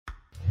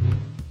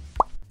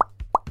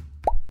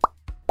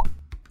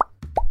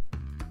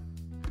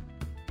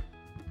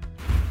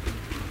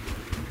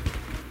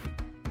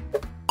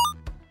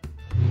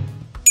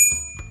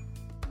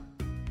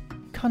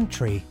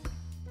Country.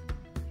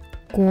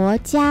 国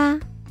家，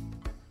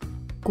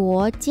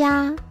国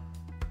家，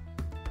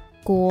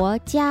国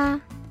家。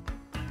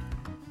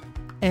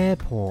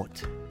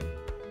Airport.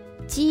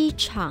 机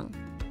场，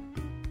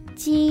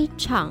机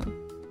场，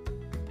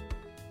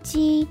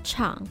机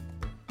场。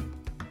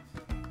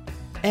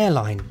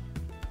Airline.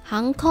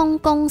 航空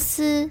公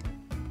司，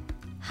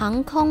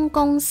航空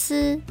公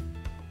司，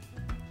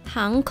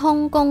航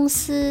空公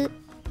司。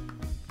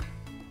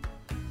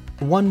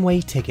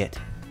One-way ticket.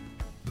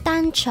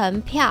 单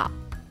程票，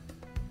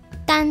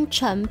单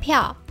程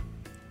票，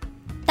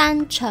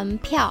单程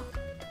票。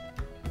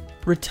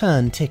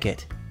Return ticket.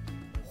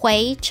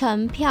 回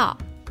程票，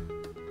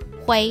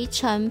回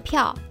程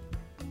票，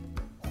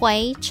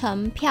回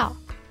程票。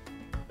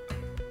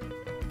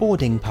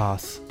Boarding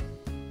pass.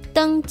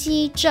 登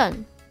机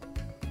证，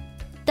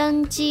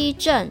登机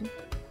证，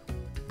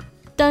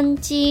登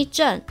机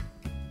证。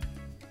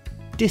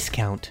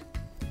Discount.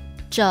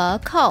 折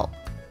扣，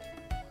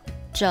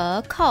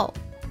折扣，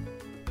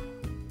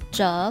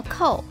折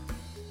扣。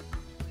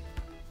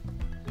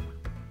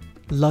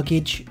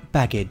Luggage,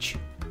 baggage.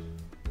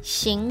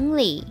 行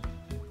李，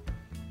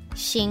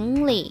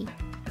行李，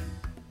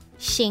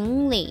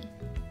行李。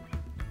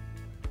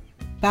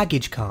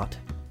Baggage cart.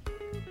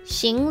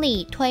 行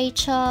李推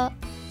车，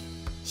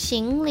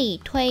行李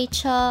推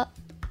车，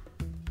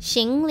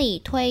行李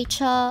推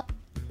车。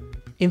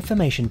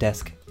Information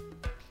desk.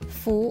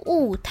 服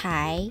务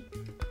台，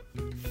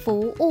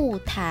服务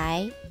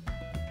台，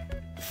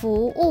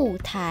服务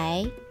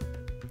台。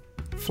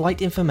Flight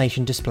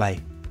information display.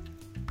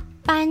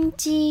 班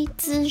机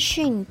资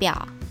讯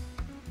表，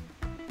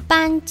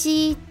班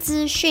机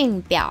资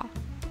讯表。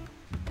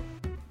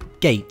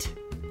Gate.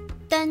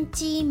 登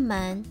机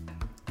门，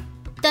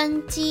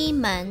登机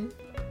门，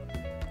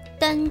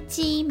登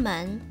机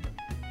门。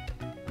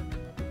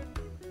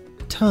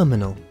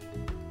Terminal.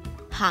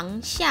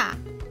 航厦，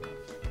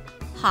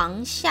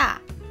航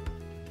厦，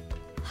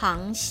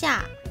航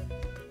厦。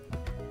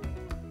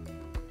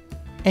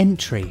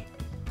Entry.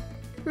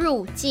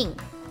 入境，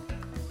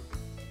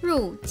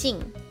入境，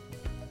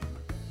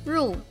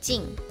入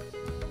境。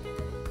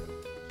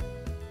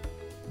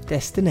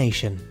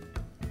Destination.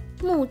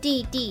 目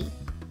的地，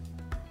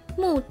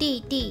目的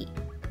地，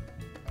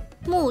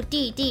目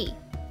的地。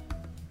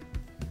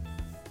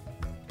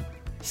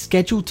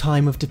Scheduled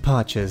time of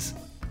departures.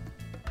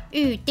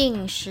 预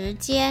定时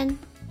间，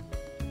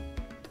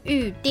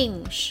预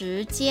定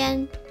时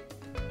间。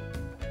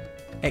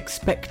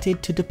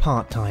Expected to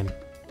depart time.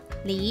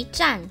 离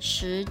站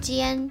时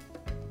间，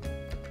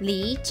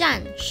离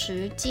站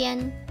时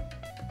间。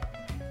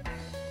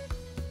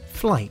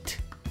Flight.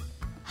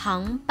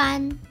 航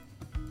班，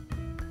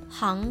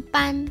航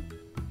班，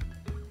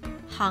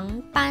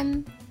航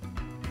班。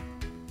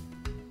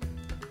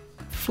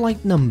Flight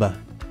number.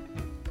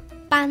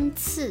 班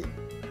次，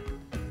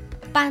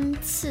班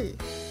次，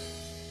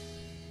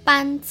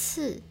班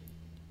次。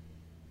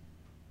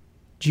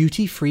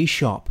Duty-free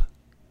shop.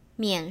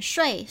 免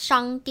税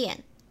商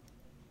店，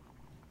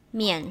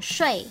免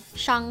税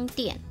商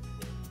店。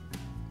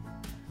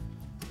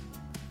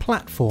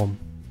Platform.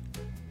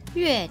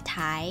 月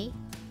台，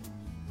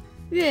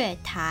月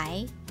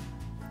台，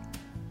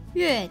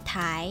月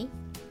台。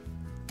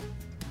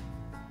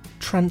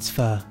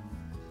Transfer.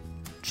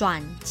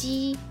 转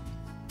机，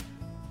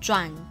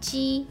转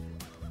机，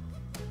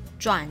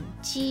转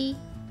机。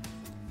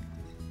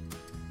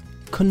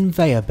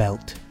Conveyor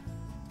belt.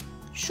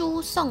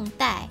 输送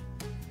带，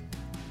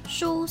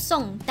输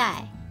送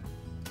带，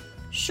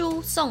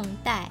输送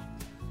带。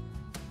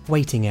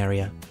Waiting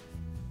area.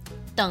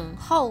 等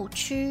候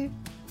区，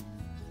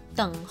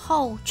等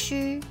候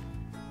区，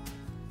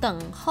等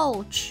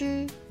候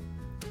区。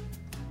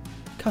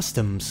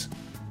Customs.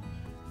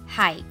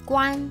 海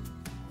关，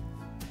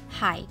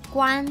海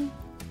关，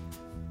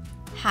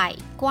海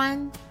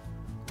关。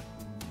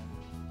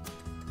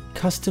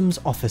Customs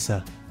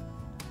officer.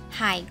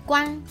 海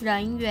关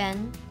人员，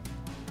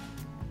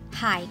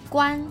海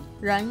关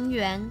人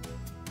员。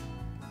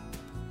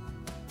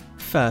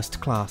First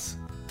class.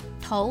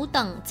 头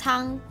等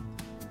舱，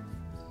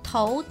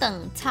头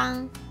等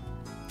舱，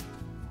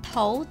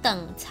头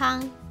等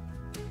舱。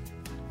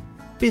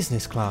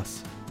Business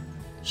class.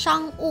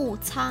 商务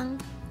舱，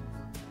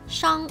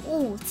商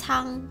务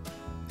舱，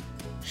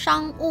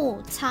商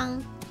务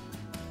舱。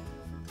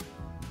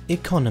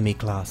Economy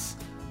class.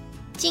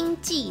 经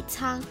济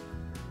舱，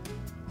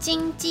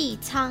经济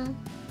舱，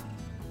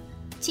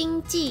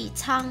经济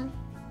舱。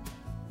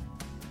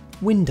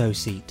Window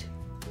seat.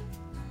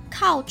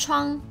 靠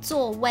窗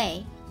座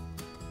位，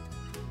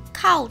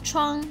靠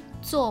窗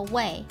座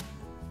位。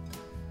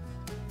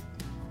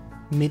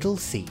Middle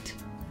seat.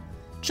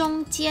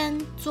 中间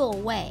座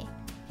位，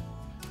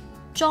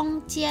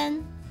中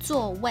间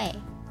座位。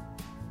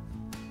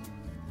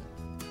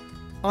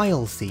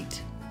Aisle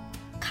seat.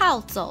 靠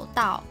走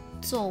道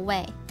座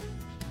位，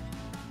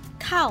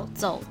靠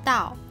走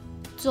道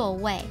座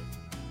位。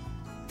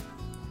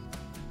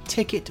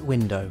Ticket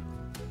window.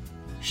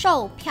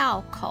 售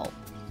票口，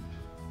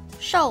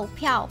售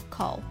票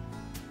口，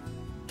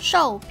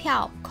售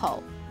票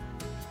口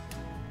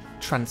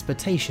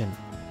Transportation.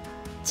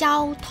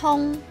 交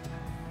通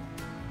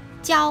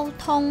交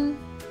通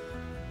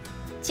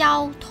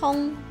交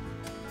通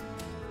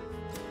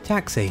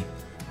Taxi.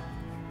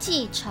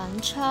 计程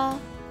车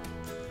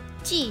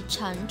计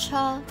程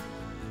车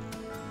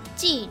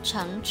计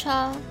程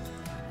车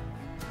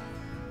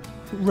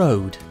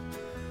Road.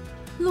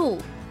 路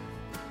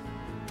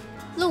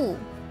路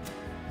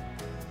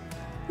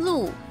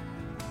路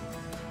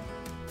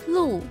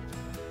路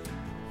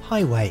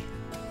Highway.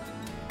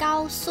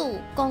 高速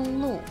公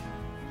路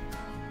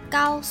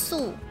高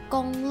速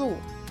公路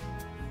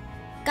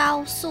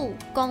高速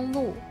公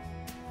路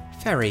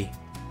Ferry.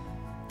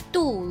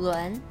 渡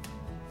轮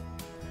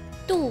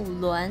渡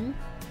轮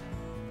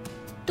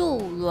渡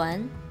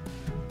轮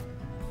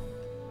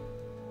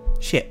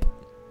Ship.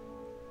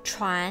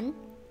 船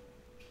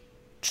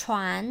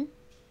船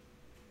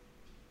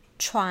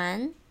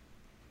船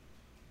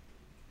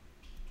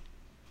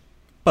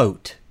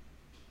Boat.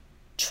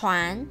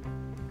 船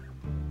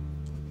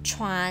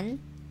船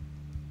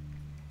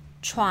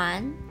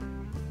船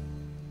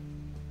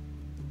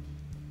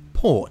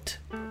Port.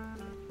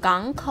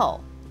 港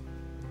口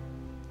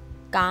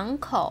港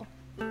口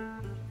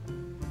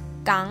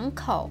港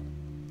口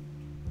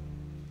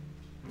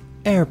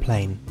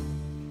Airplane.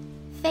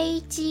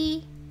 飞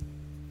机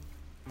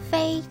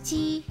飞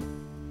机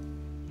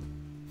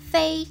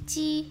飞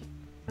机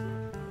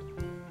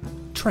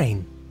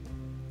Train.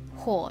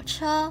 火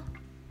车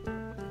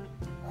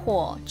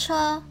火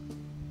车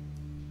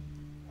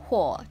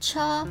火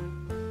车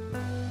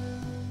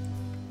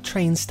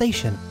Train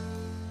station.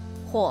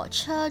 火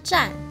车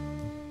站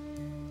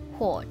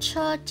火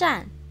车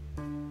站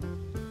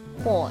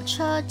火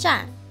车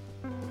站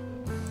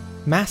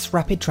Mass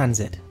rapid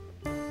transit.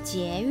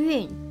 捷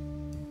运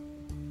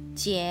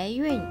捷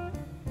运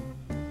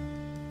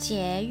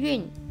捷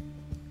运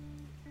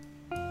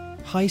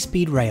High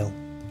speed rail.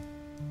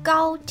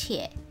 高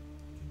铁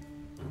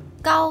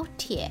高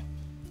铁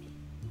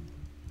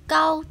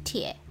高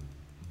铁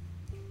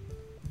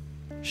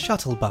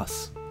Shuttle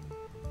bus.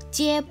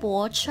 接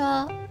驳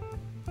车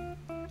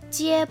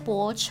接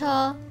驳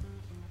车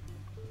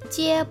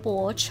接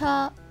驳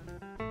车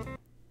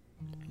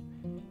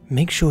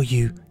Make sure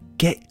you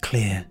get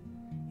clear.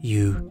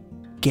 You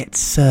get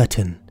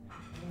certain.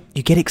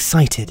 You get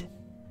excited.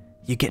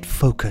 You get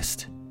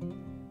focused.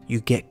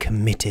 You get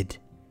committed.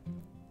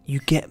 You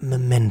get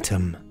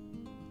momentum.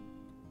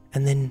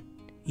 And then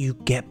you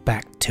get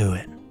back to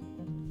it.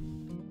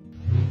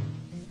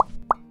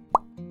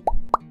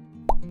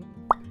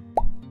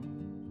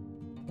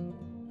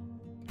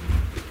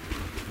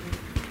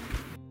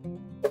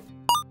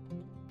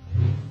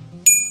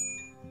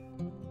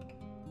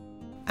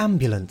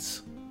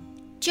 Ambulance.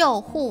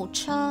 救护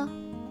车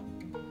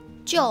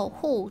救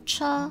护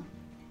车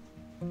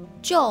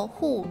救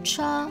护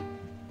车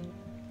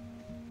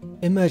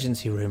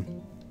Emergency room.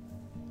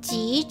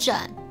 急诊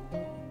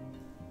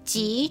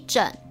急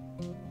诊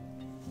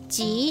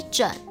急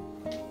诊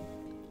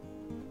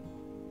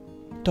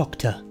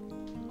Doctor.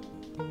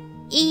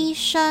 医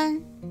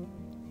生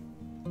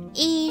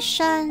医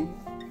生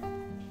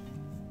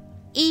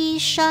医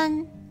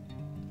生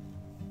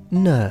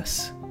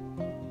Nurse.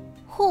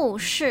 护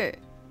士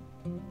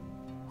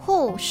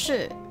护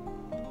士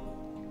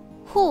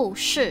护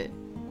士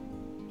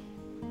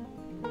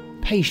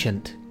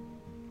Patient.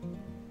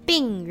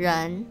 病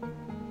人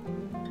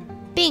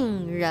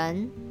病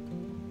人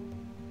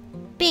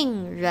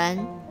病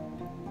人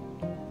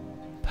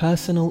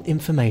Personal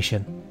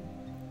information.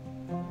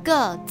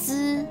 个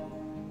资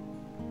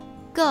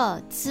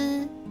个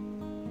资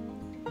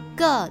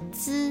个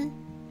资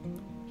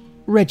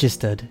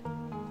Registered.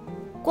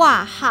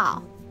 挂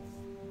号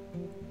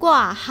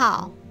挂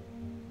号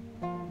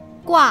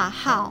挂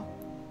号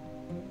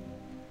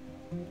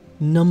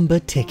Number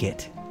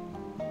ticket.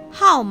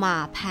 号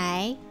码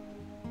牌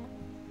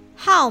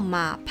号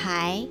码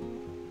牌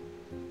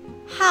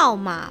号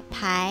码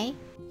牌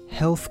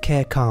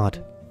Healthcare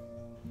card.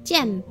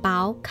 健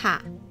保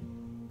卡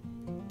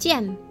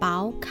健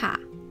保卡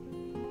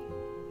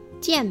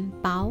健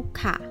保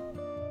卡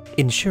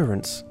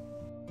Insurance.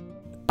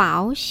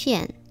 保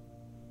险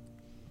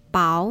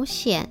保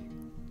险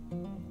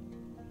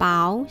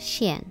保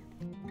险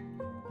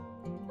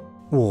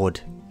Ward.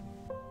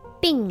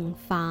 病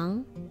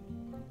房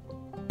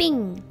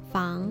病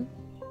房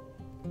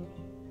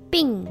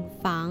病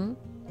房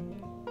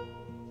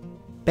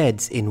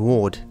Beds in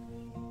ward.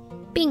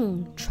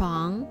 病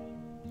床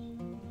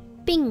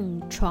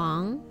病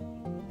床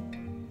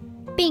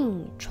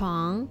病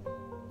床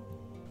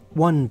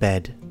One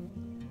bed.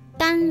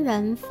 单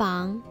人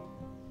房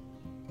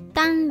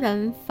单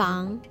人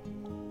房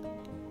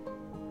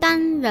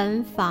单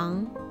人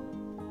房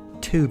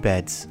Two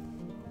beds.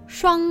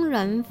 双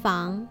人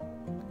房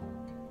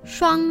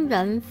双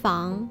人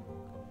房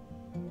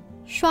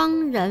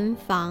双人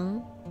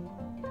房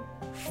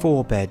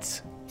Four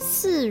beds.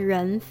 四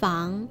人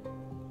房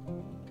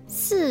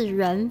四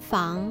人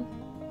房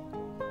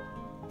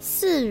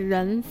四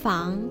人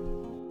房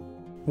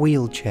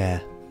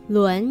Wheelchair.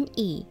 轮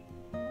椅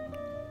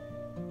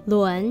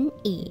轮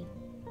椅，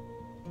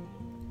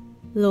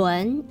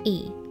轮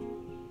椅，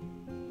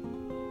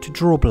 To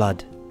draw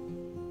blood.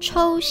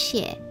 抽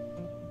血，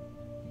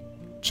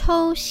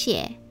抽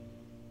血，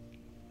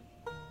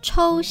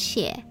抽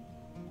血，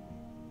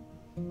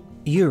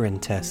 Urine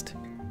test.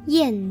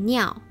 验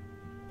尿，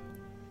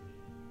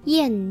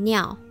验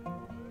尿，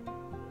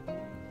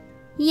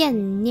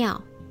验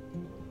尿，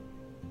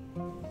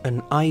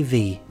 An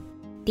IV.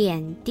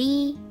 点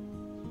滴，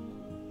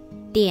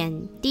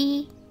点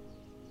滴，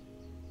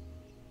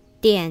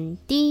点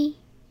滴，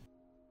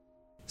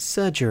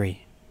 Surgery.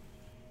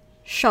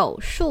 手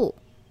术，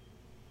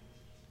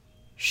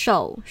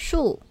手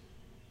术，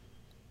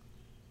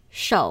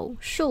手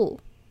术，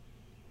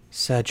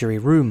 Surgery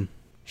room.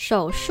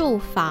 手术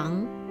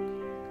房，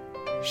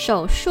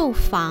手术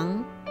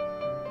房，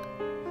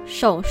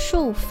手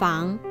术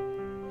房，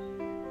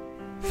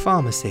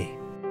 Pharmacy.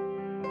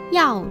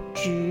 药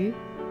局，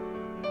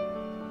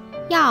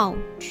药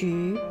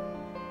局，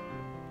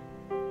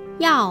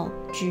药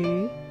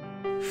局，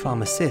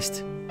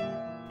 Pharmacist.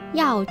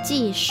 药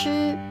剂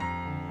师，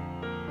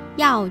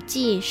药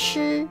剂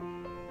师，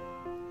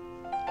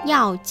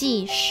药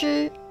剂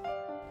师，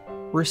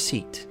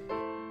 Receipt.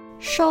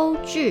 收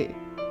据，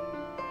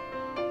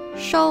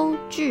收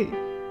据，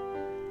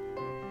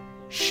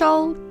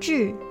收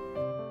据，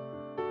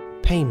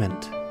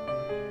 Payment.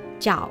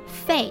 缴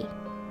费，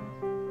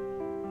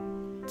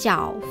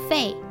缴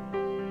费，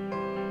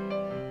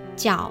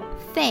缴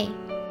费。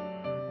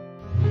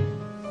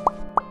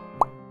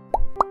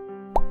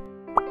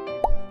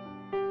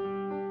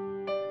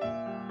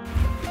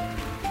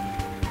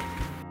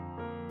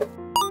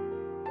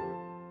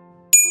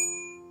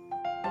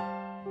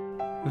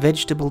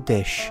Vegetable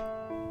dish.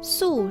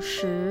 素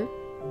食，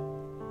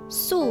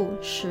素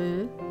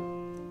食，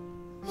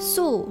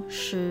素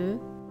食，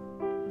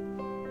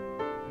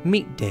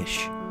 Meat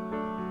dish.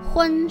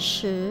 荤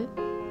食，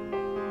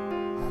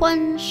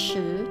荤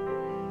食，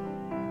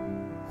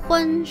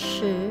荤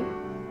食，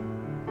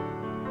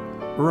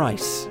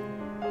 Rice.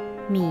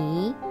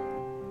 米，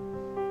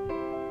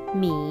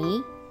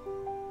米，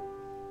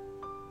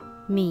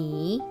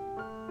米，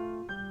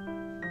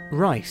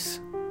 Rice.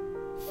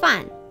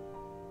 饭，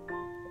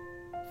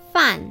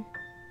饭，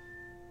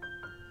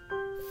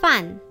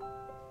饭，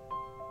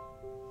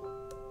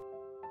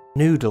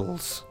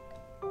 Noodles.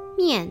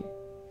 面，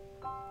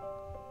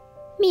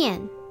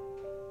面，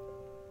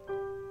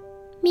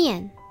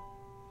面，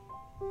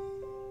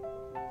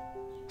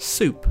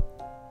 Soup.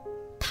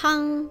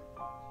 汤，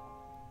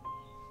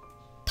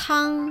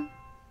汤，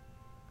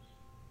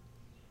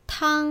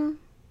汤，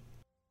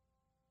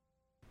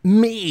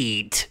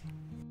 Meat.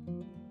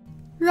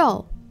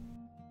 肉，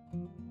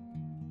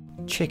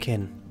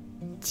 Chicken.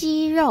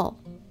 鸡肉，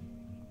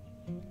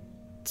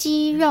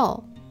鸡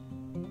肉，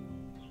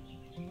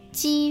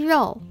鸡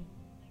肉，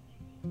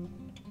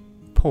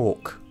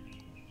 Pork.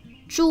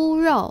 猪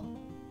肉，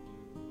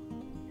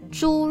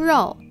猪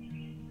肉，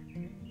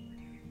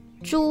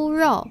猪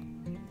肉，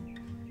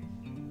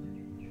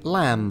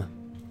 Lamb.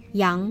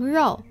 羊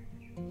肉，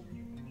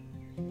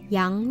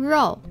羊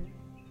肉，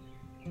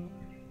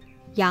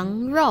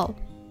羊肉，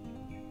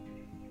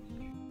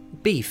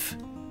 Beef.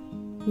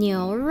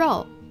 牛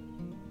肉，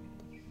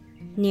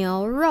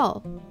牛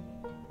肉，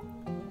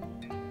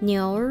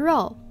牛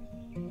肉，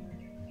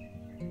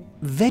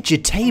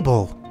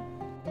 Vegetable.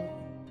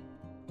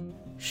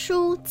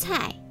 蔬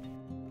菜，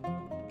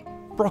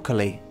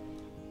 Broccoli.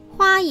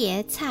 花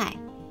椰菜，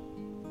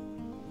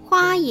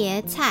花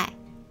椰菜，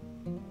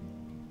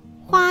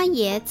花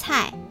椰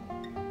菜，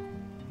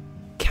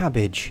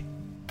 Cabbage.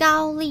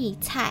 高丽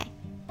菜，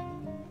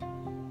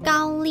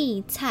高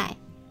丽菜，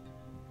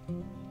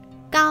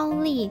高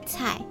丽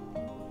菜，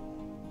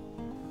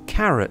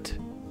 Carrot.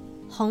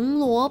 红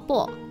萝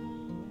卜，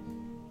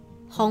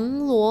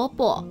红萝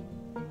卜，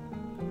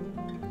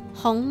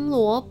红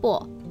萝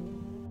卜，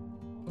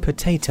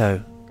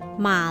 Potato.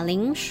 马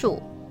铃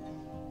薯，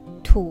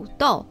土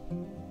豆，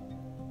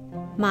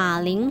马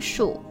铃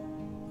薯，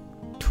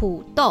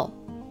土豆，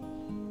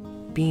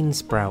 Bean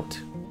sprout.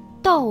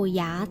 豆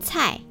芽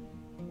菜，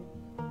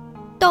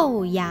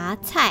豆芽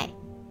菜，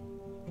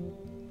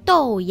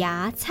豆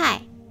芽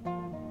菜，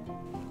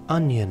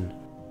 Onion.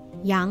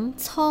 洋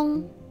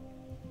葱，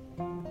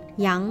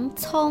洋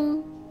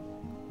葱，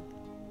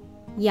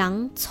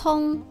洋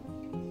葱，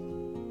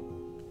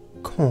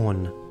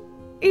 Corn.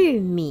 玉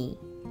米，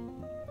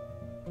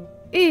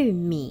玉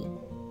米，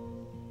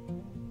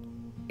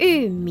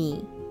玉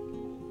米，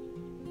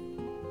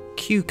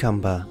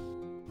 Cucumber.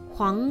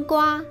 黄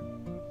瓜，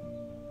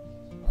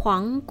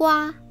黄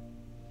瓜，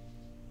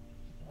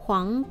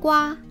黄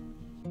瓜，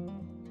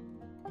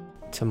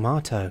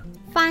 Tomato.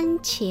 番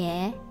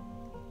茄，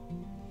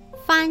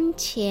番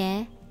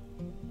茄，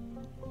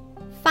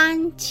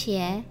番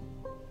茄，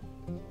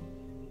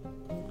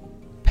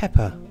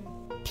 Pepper.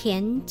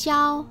 甜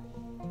椒，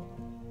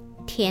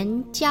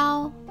甜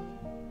椒，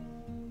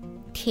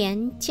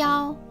甜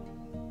椒，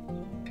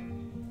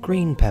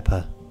 Green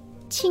pepper.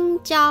 青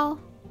椒，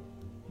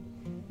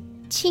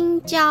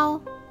青椒，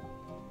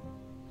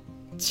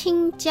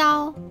青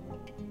椒，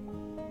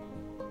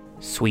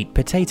 Sweet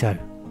potato.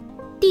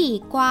 地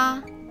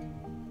瓜，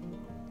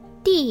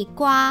地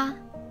瓜，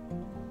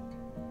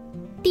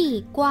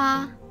地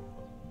瓜，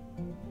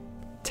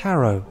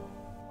 Taro.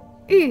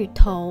 芋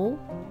头，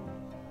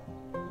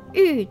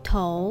芋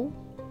头，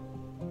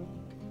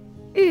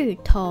芋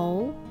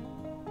头，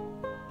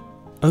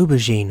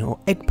 Aubergine or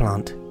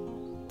eggplant.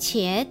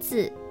 茄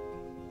子，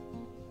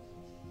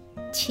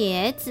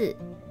茄子，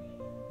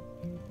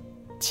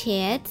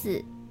茄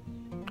子，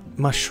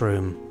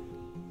 Mushroom.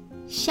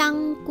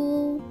 香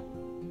菇，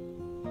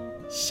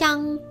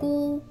香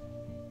菇，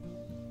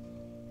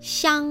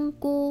香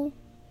菇，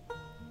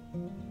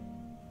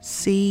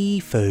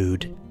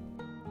 Seafood.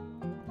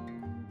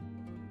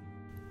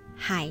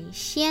 海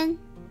鲜，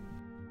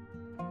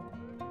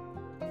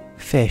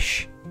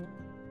 Fish.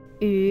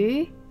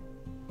 鱼，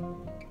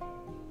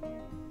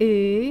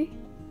鱼，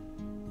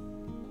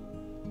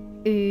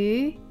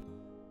鱼，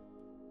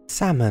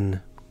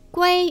 Salmon.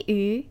 鲑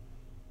鱼，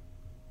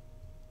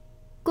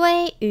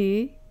鲑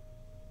鱼，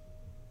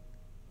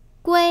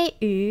鲑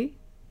鱼，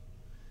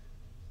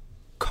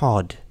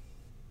 Cod.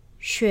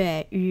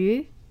 鳕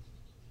鱼，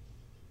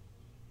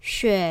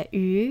鳕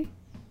鱼，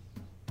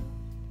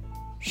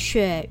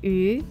鳕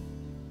鱼，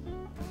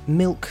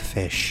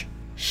 Milkfish.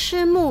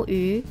 虱目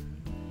鱼，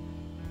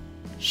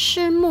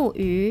虱目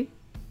鱼，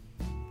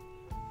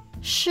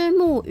虱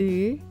目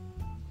鱼，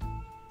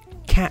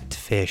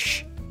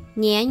 Catfish.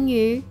 鲶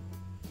鱼，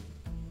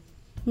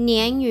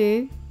鲶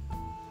鱼，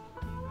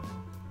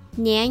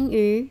鲶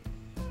鱼，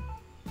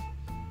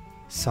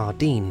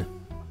 Sardine.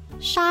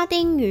 沙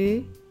丁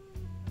鱼，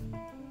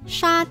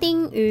沙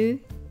丁鱼，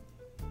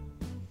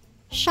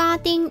沙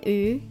丁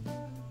鱼，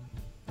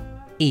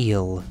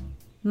 Eel.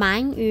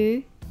 鳗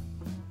鱼，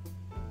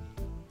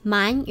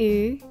鳗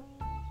鱼，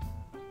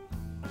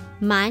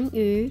鳗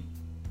鱼，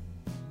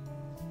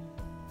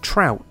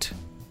 Trout.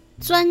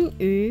 鳟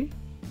鱼，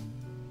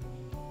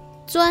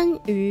鳟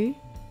鱼，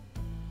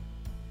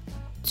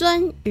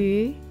鳟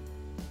鱼，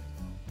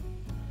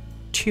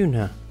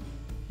 Tuna.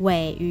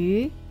 尾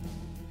鱼，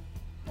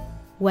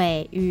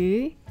尾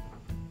鱼，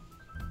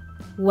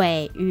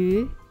尾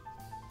鱼，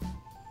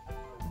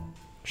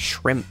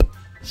 Shrimp.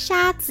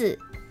 虾子，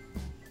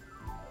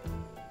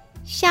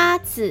虾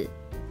子，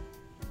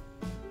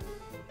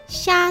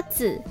虾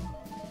子，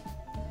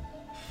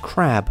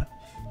 Crab.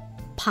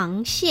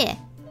 螃蟹，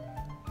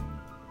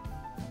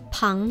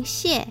螃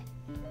蟹，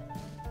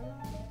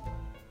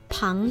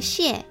螃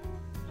蟹，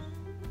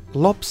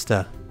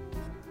 Lobster.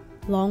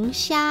 龙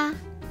虾，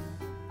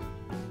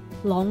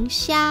龙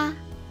虾，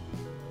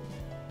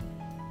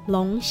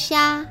龙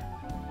虾，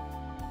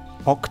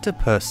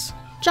 Octopus.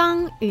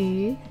 章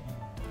鱼，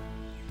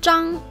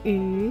章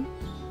鱼，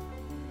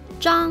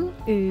章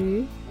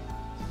鱼，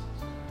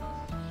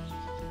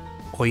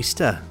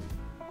 Oyster.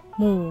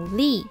 牡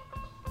蛎，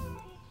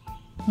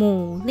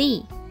牡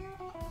蛎，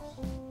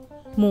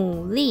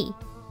牡蛎，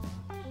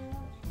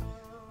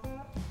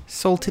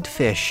 Salted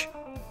fish.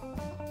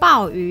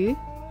 鲍鱼，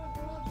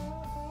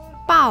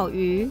鲍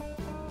鱼，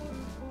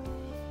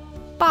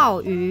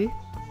鲍鱼，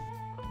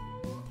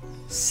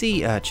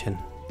 Sea urchin.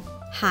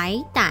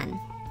 海胆，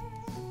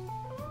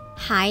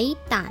海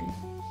胆，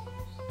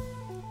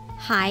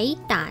海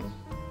胆，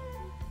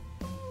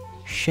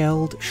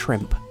 Shelled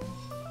shrimp.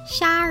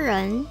 虾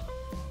仁，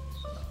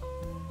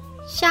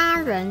虾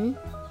仁，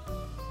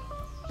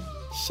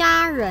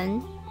虾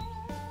仁，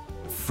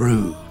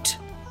 Fruit.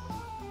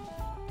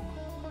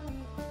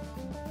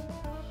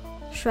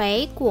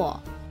 水果，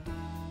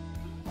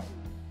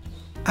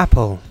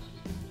 Apple.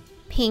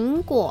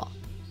 苹果，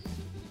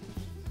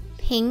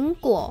苹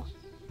果，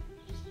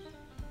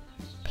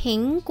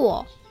苹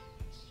果，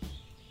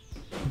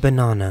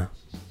 Banana.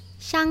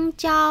 香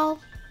蕉，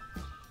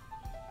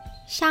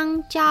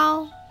香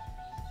蕉，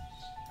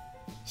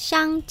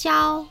香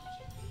蕉，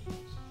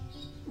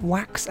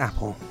 Wax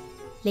apple.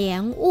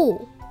 莲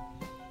雾，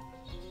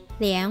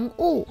莲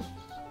雾，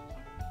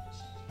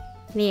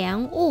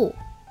莲雾，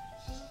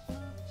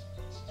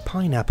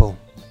 Pineapple.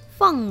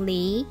 凤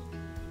梨，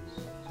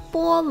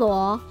菠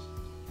萝，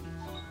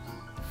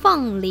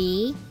凤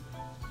梨，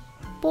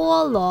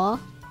菠萝，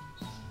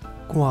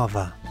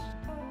 Guava.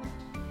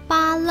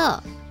 芭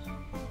乐，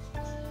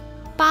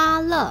芭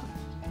乐，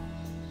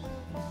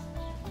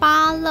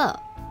芭乐，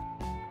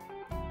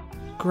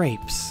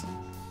 Grapes.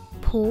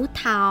 葡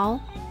萄，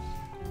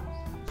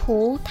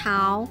葡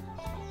萄，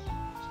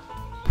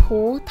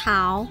葡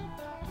萄，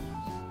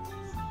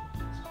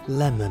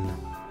 Lemon.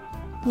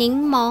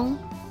 柠檬，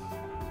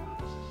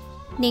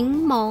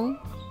柠檬，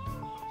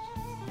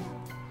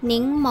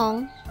柠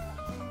檬，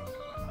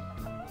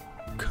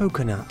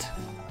 Coconut.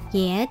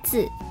 椰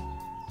子，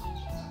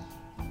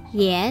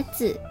椰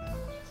子，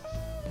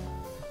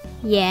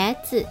椰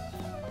子，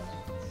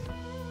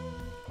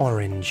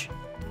 Orange.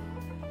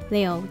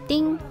 柳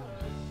丁，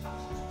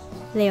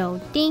柳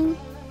丁，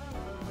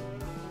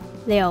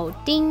柳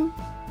丁，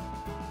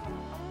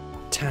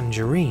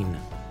 Tangerine.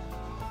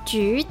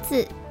 橘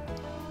子，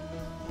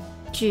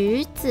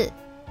橘子，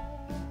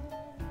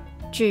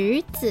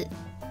橘子，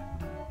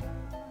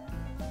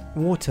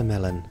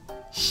 watermelon,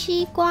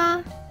 西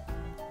瓜，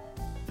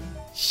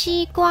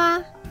西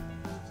瓜，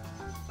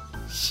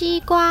西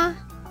瓜，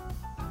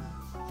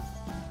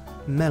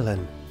 melon,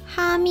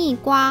 哈密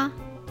瓜，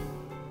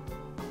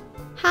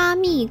哈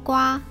密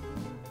瓜，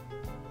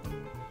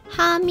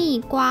哈密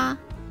瓜，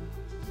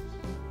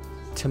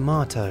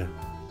 tomato,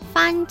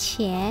 番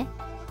茄，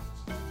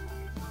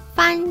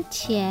番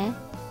茄，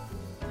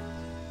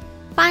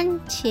番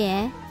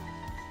茄，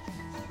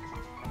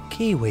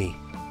 kiwi,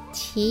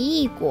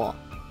 奇异果，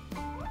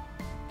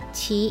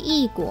奇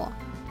异果，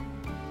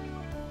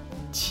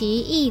奇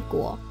异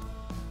果，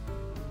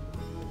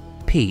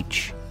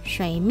 peach,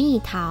 水蜜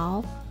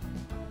桃，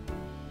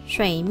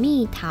水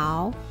蜜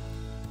桃，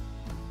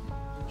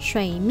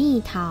水蜜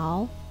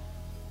桃，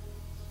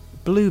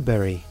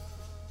 blueberry,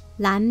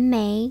 蓝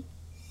莓，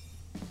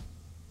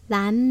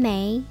蓝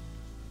莓，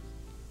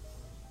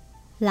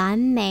蓝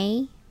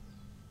莓，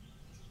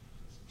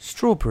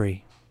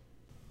 strawberry,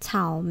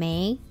 草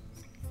莓，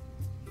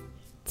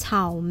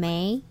草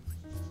莓，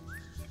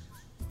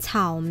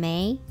草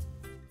莓，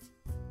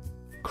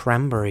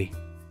 cranberry,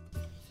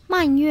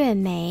 蔓越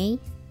莓，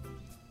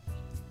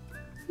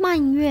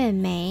蔓越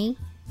莓，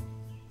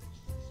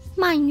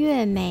蔓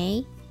越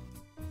莓，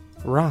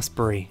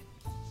 raspberry,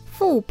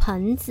 覆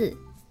盆子，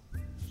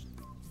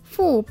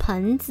覆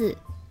盆子，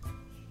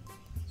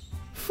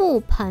覆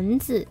盆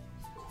子，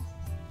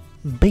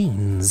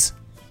 beans,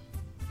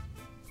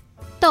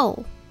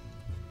 豆，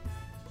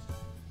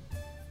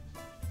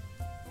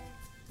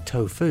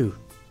 tofu,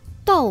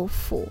 豆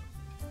腐，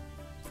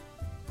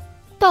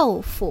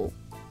豆腐，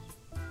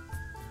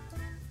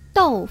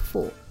豆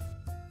腐，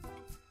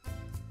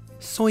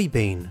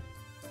 soybean,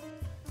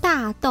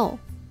 大豆，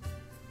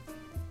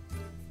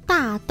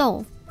大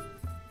豆，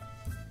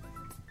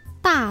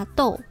大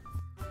豆，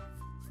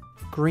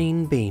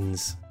 green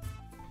beans,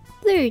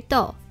 绿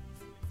豆，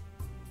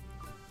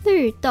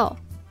绿豆，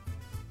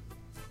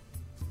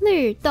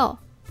绿豆，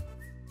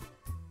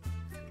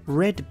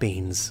 red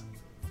beans,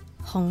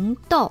 红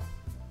豆，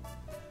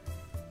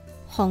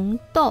红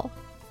豆，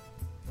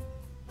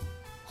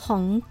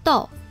红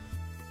豆，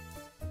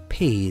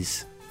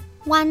 peas,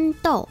 豌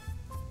豆，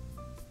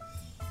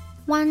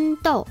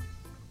豌豆，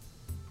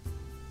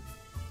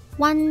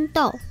豌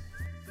豆，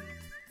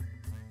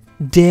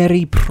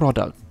 dairy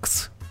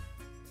products,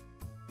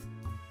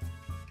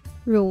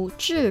 乳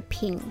制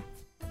品，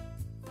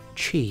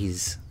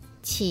 cheese,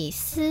 起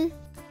司，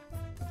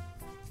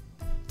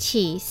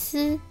起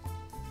司，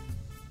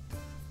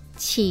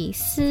起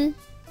司，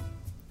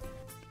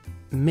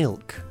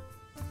 milk,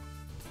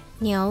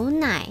 牛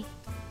奶，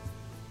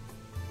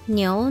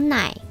牛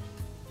奶，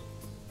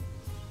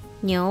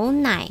牛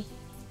奶，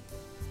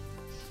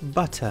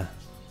 butter,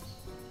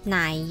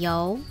 奶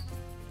油，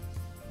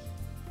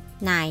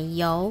奶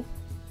油，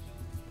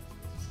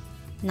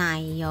奶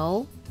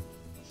油，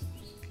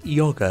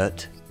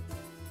 yogurt,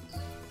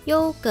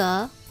 优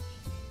格，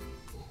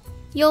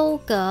优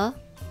格，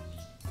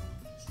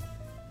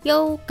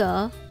优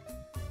格，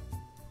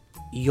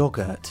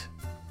 yogurt,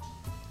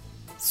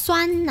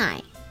 酸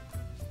奶，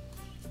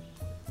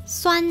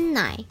酸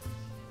奶，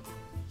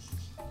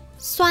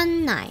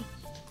酸奶，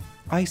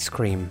 ice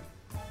cream,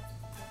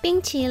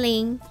 冰淇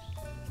淋，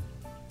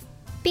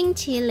冰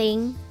淇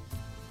淋，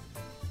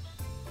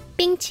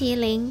冰淇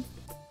淋，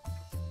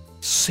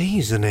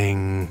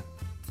 seasoning,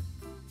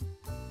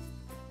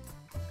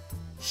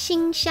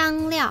 辛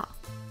香料，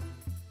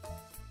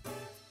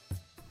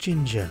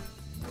 ginger,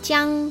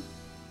 姜，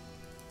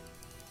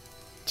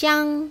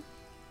姜，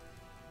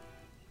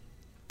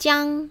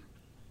姜，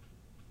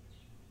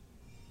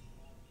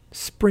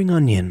 spring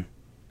onion,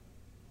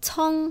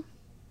 葱，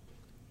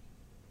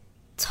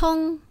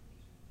葱，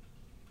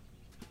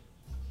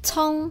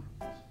葱，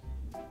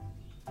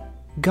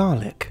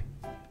 garlic,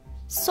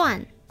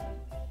 蒜，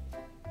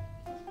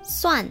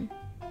蒜，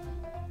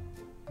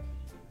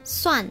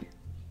蒜，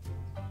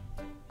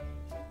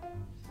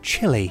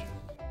 chili,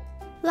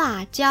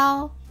 辣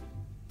椒，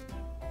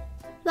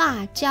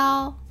辣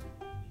椒，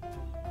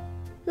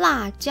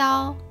辣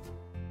椒，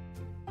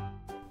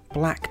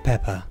 black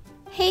pepper,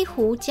 黑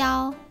胡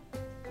椒，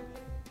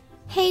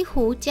黑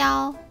胡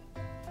椒，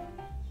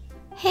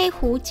黑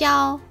胡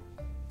椒，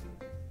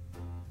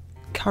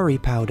 curry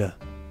powder,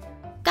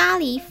 咖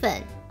喱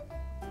粉，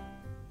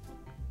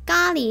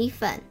咖喱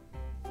粉，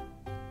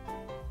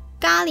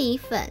咖喱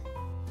粉，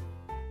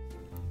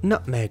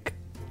 nutmeg,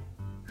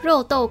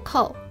 肉豆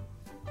蔻，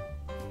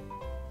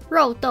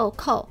肉豆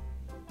蔻，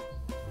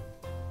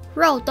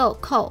肉豆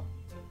蔻，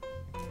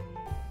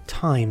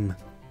 thyme,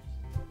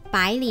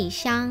 百里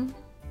香，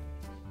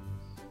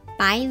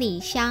百里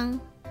香，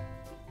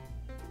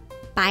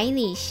百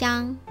里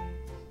香，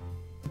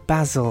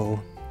 basil,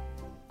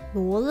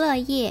 罗勒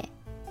叶，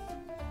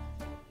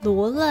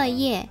罗勒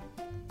叶，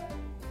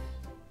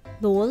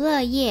罗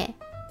勒叶，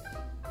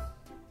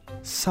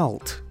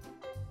 salt,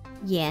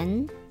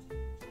 盐，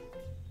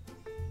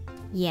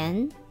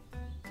盐，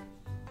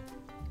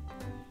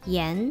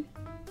盐，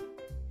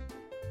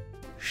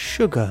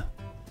 sugar,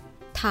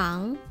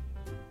 糖，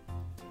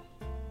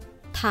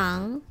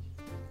糖，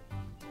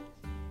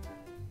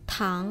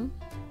糖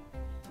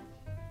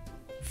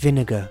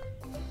vinegar,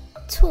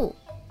 醋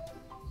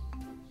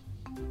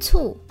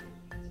醋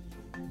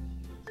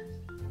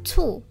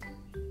醋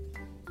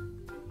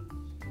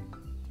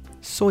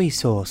soy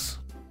sauce,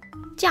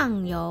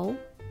 酱油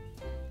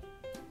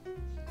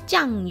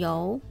酱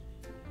油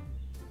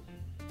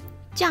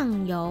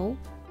酱油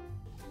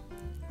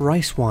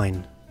rice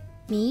wine,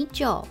 米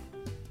酒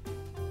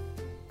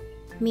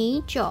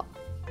米酒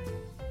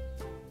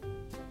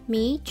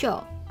米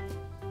酒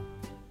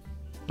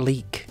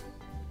leek,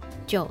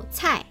 韭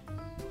菜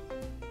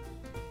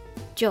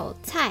韭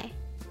菜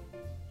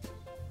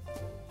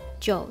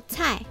韭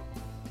菜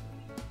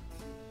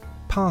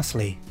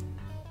parsley,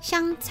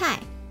 香菜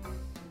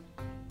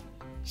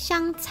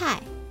香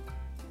菜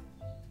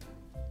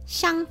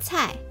香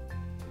菜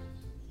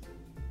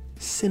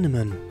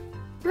cinnamon,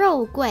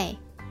 肉桂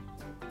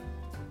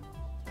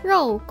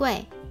肉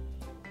桂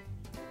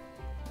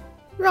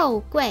肉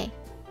桂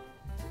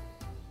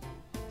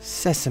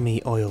sesame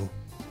oil,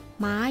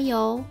 麻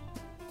油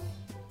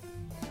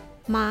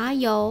麻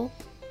油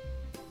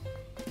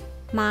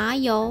麻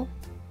油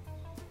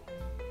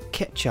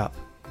ketchup,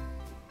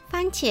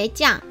 番茄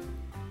酱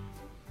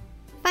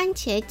番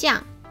茄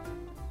酱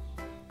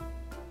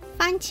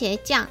番茄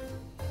酱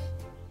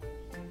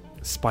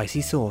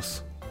spicy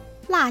sauce,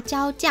 辣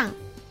椒酱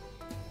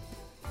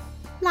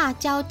辣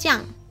椒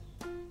酱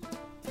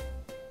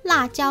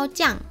辣椒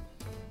酱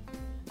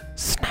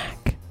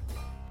snack,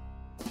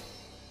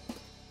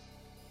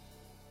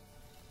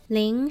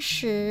 零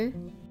食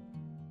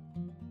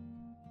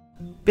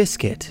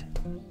biscuit,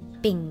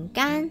 饼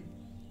干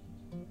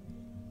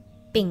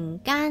饼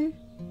干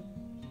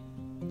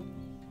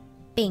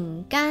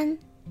饼干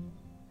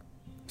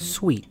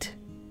sweet,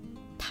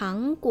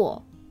 糖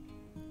果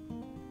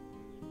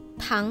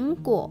糖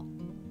果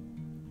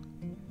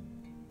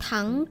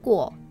糖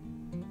果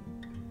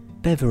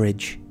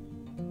beverage,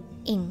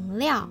 饮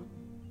料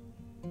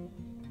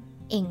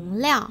饮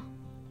料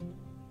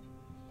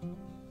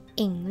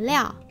饮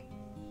料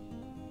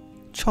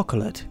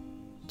chocolate,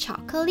 巧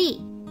克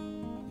力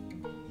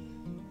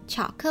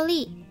巧克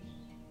力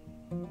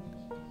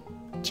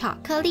巧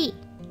克力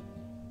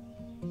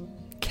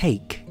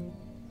cake,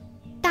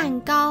 蛋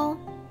糕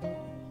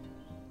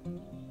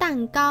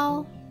蛋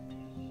糕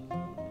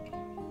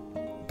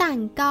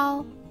蛋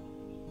糕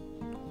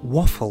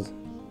waffle,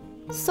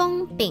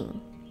 松饼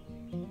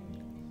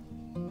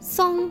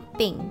松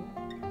饼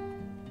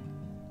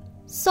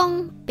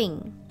松饼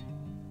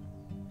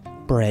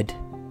bread,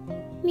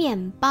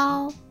 面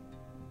包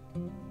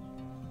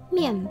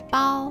面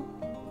包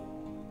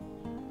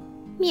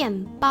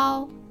面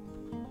包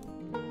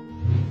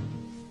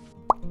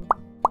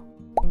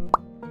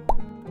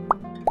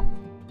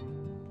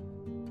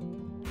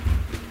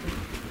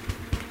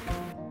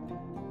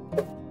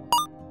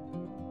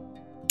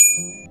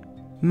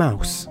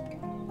mouse,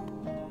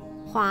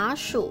 滑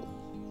鼠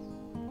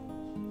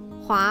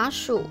滑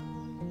鼠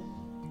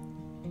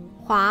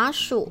滑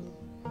鼠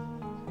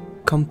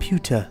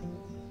computer,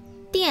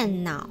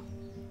 电脑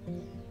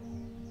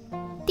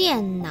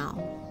电脑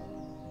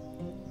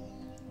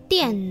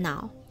电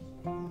脑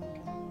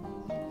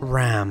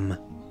RAM,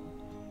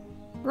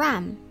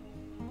 RAM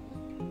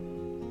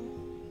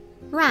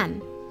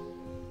RAM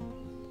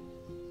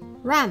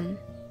RAM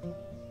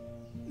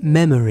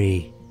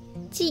memory,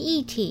 记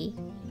忆体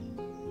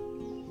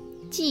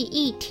记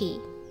忆体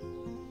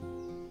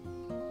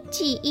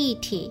记忆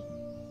体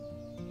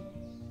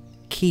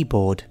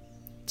keyboard,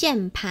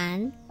 键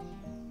盘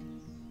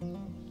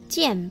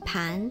键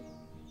盘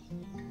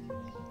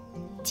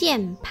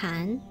键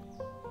盘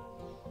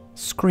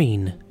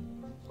screen,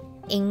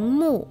 荧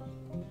幕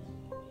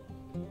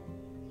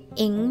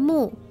荧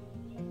幕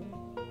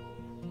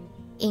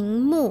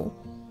荧幕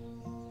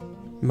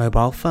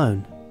mobile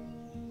phone,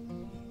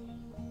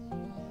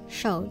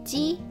 手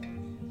机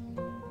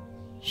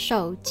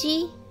手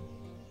机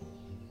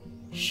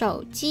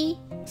手机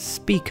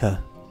speaker,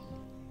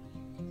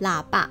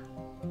 喇叭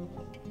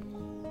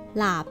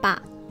喇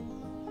叭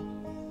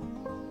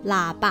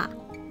喇叭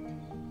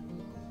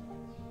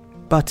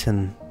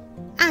button,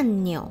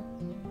 按钮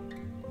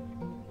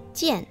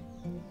键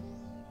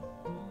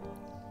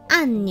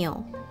按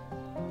钮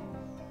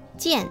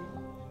键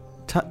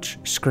touch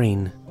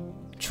screen,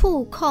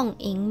 触控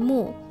荧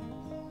幕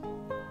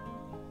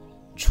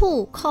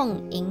触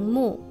控荧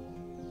幕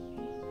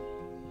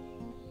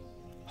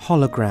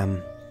hologram,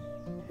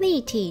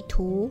 立体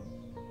图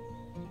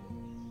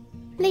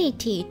立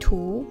体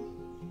图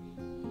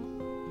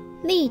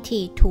立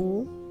体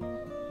图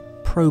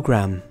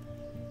program,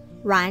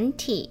 软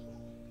体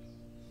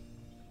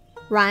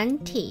软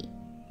体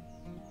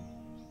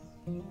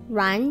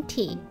软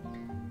体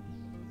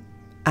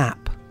app,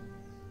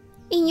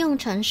 应用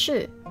程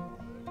式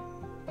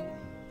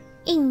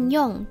应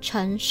用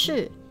程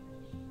式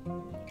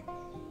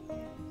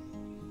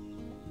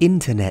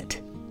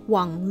internet,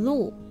 网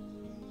路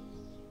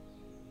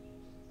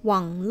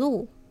网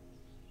路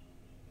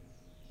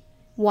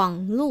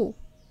网路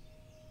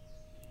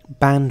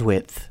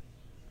bandwidth,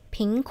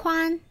 频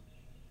宽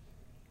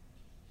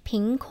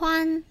频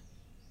宽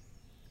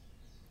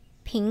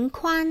频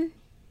宽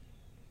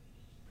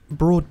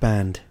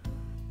Broadband.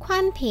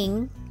 宽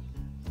频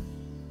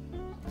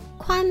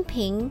宽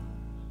频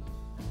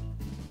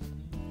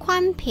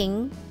宽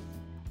频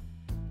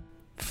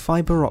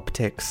Fiber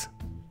optics.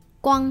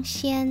 光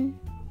纤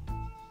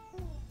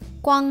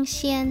光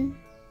纤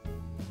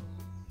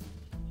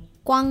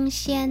光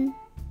纤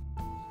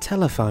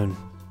Telephone.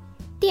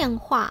 电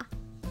话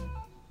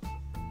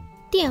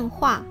电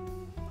话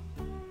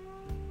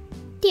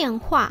电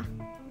话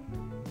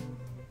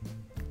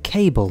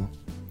Cable.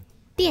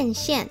 电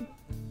线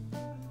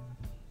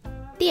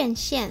电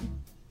线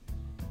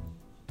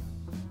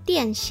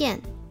电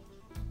线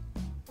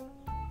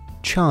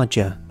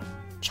Charger.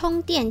 充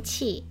电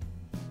器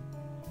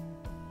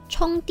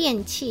充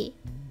电器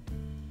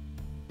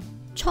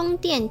充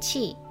电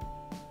器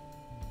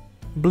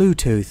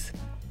Bluetooth.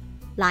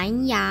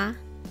 蓝牙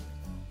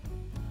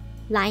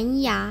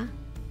蓝牙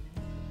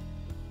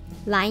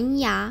蓝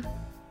牙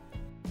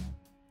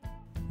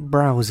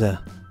Browser.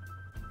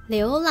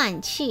 浏览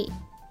器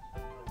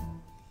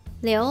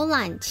浏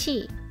览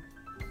器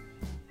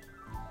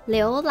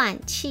浏览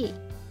器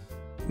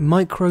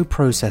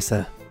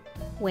Microprocessor.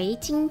 微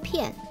晶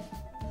片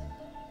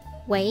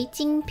微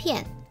晶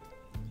片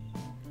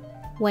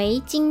微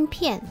晶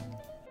片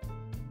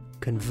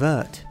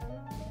Convert.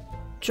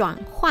 转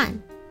换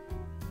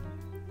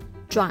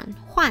转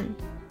换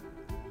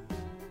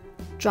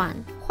转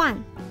换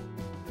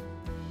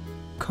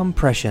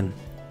Compression.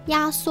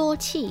 压缩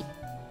器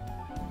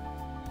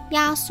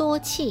压缩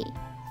器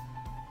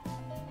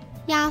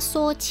压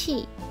缩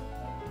器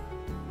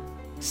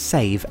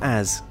Save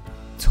as.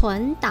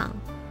 存档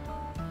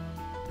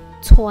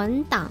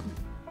存档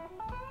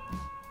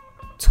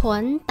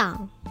存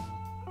档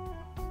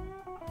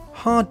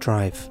Hard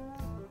drive.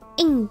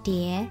 硬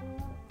碟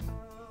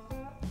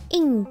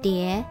硬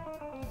碟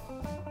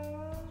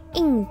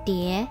硬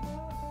碟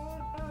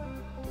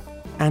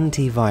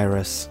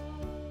Antivirus.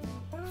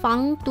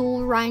 防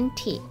毒软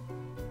体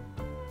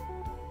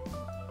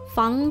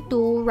防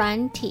毒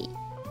软体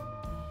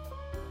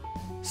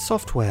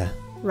Software.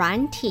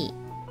 软体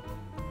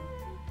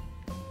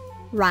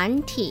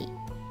软体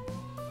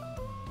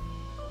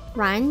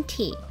软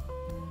体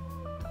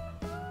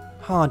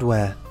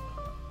Hardware.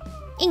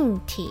 硬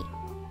体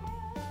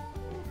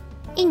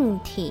硬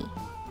体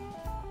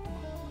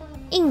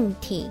硬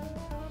体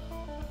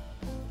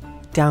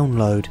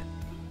Download.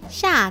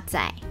 下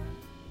载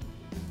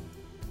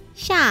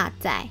下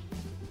载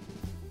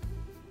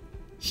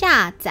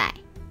下载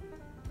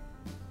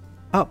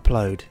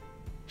Upload.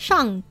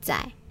 上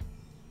载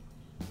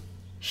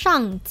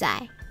上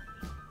载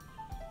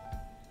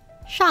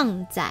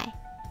上载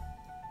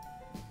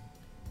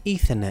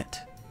Ethernet.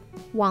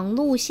 网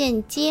路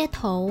线接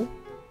头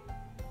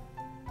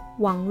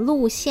网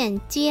路线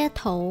接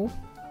头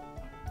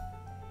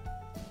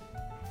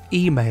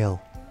Email.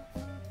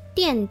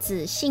 电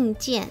子信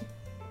件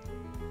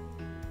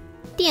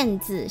电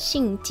子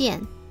信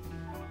件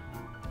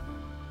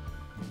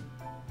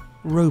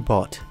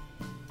Robot.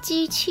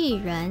 机器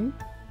人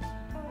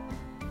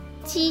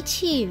机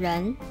器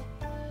人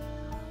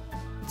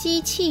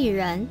机器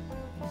人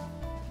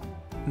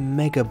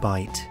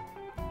Megabyte.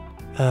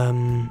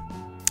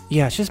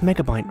 Yeah, it's just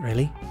megabyte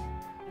really.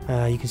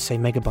 You can say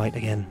megabyte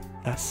again.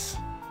 That's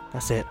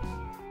it.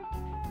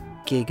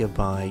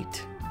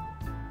 Gigabyte.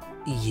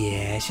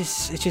 Yeah,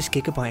 it's just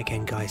gigabyte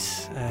again,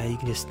 guys. You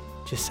can just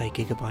say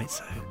gigabyte.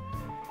 So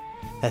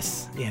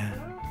that's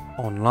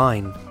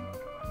online.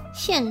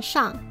 线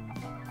上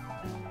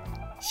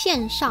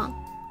线上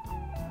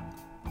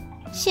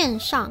线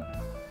上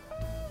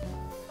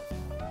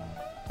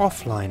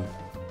Offline.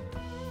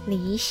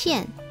 离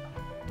线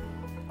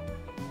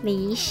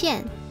离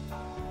线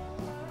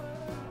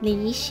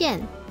离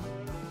线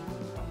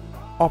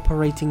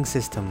Operating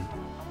system.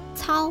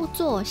 操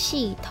作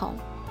系统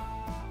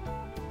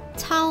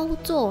操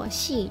作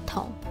系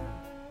统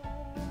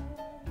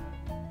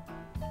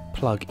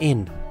Plug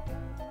in.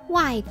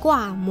 外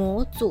挂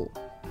模组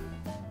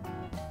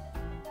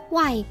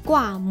外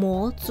挂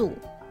模组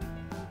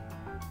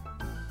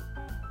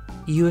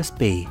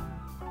USB.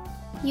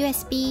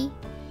 USB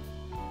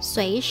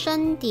随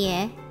身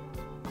碟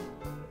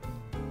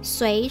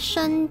随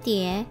身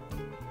碟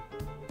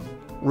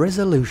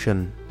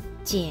Resolution.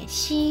 解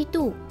析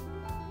度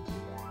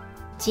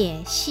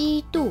解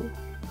析度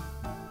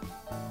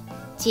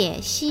解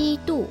析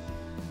度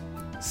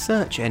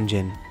Search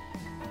engine.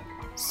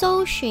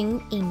 搜寻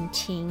引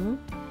擎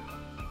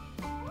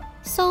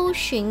搜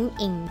寻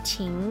引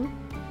擎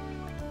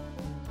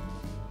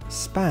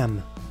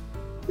Spam.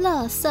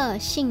 垃圾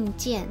信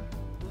件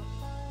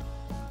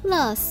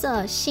垃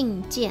圾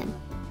信件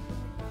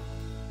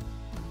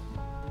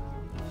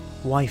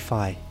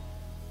Wi-Fi.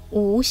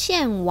 无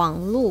线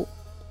网路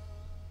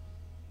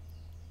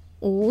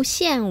无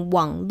线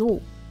网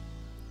路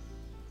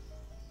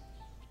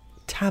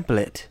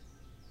Tablet.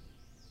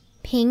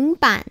 平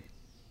板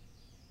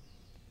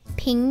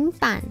平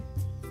板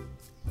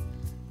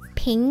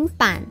平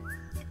板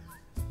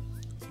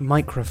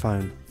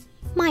Microphone.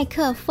 麦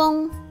克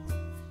风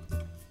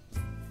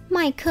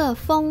麦克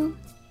风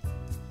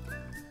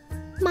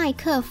麦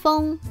克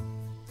风、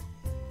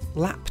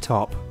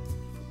 laptop,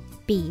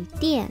 笔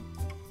电、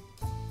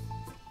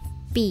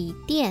笔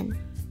电、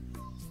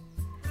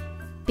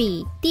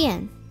笔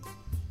电、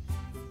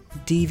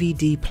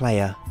 DVD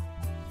player,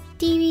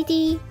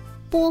 DVD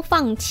播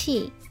放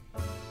器、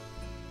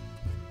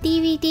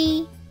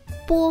DVD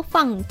播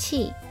放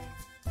器、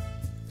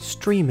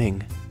 streaming,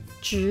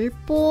 直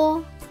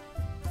播、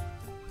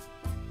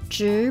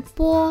直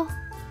播、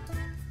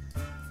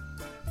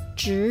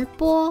直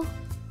播、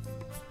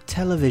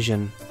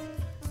 television,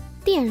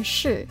 电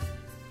视、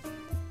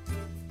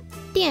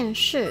电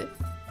视、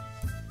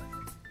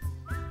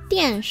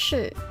电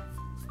视、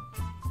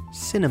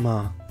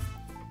 cinema,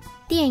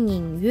 电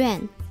影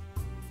院、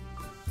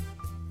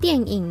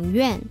电影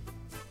院、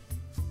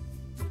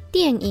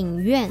电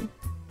影院、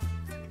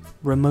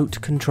 remote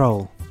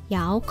control,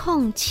 遥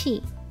控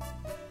器、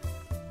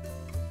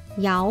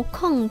遥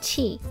控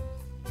器、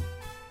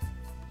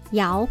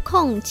遥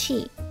控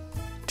器、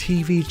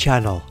 TV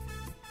channel,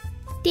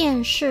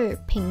 电视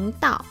频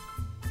道、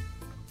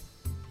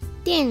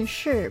电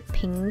视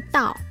频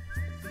道、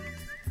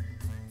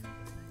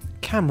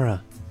 camera,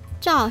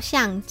 照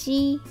相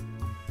机、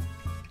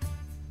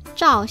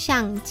照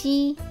相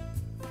机、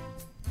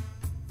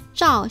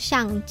照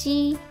相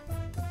机、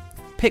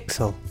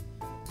 pixel,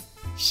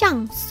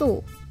 像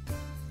素、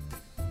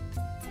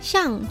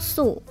像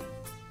素、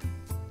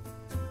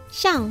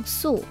像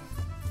素、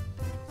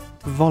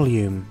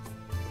 volume,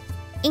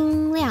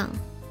 音量、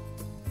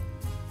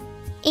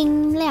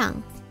音量、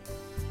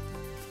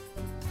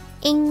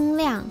音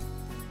量、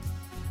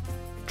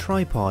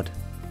 tripod,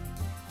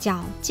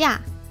 脚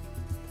架、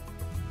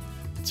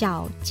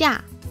脚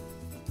架、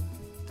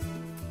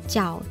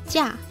脚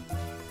架、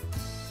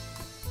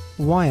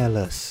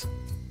 wireless,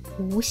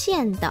 无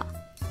线的、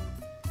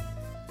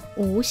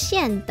无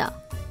线的、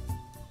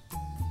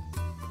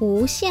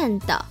无线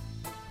的、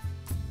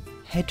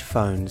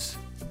 headphones,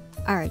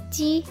 耳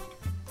机、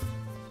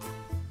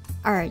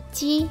耳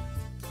机、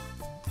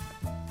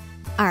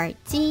耳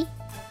机、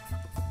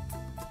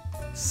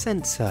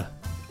 sensor,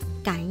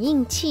 感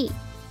应器、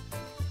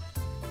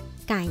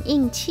感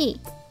应器、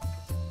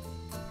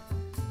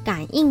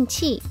感应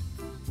器、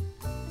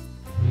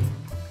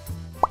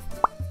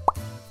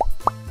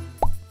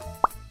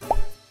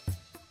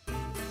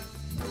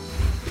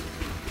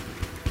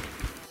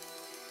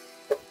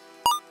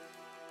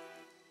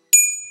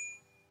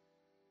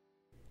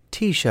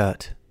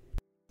 t-shirt,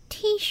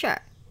 T 恤、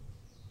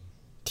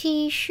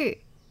T 恤、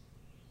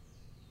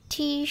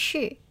T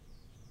恤、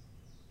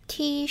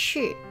T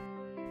恤、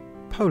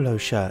 polo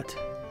shirt,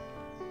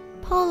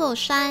 polo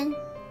衫、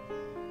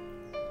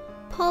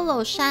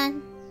polo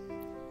衫、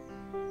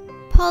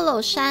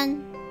polo 衫、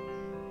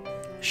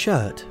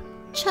 shirt,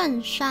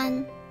 衬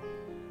衫、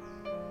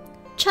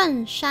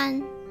衬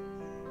衫、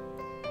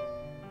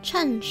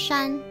衬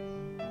衫、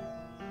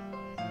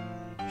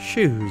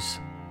 shoes,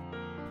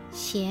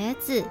 鞋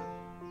子、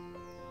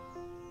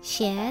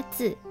鞋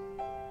子、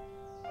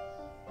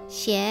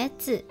鞋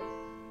子、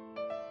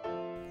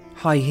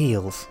 high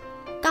heels,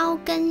 高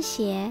跟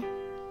鞋、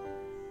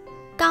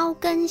高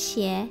跟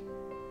鞋、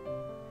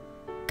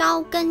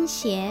高跟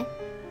鞋、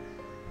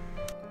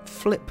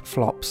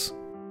 flip-flops,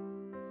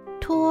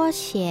 拖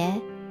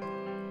鞋、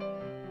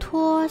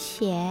拖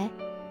鞋、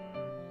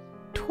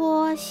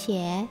拖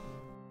鞋、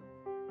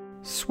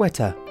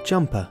 sweater,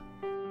 jumper,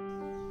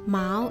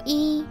 毛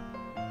衣、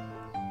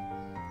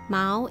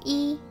毛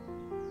衣、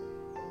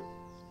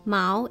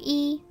毛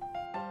衣、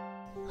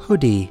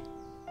 hoodie,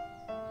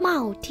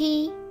 帽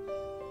T、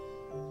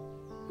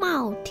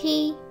帽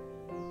T、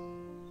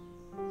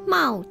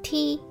帽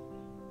T、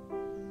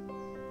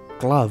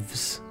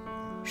 gloves,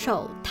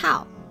 手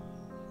套、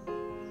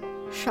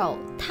手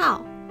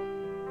套、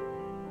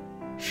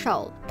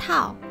手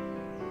套、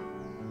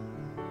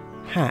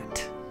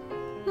 hat,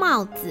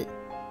 帽子、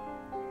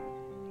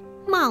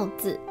帽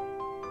子、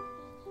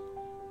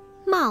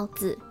帽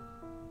子、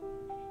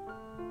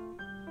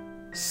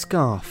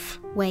 scarf,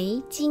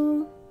 围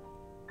巾、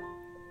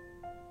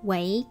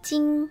围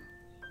巾、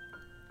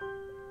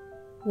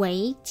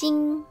围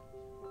巾、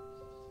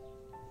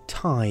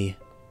 tie,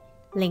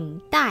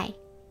 领带、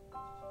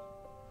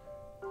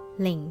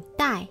领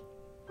带、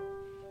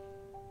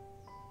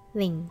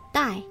领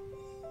带、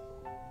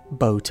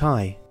 bow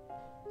tie,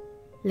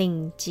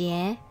 领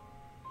结、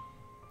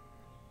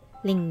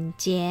领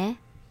结、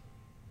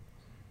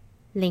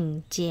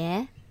领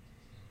结、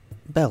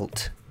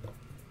 belt,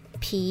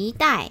 皮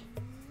带、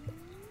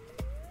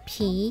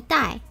皮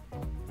带、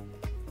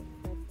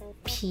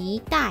皮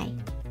带、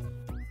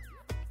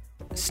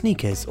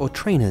 sneakers or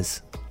trainers,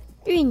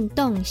 运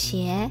动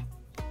鞋、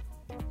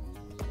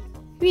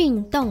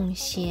运动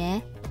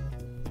鞋、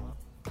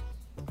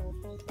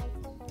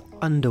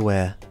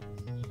 underwear,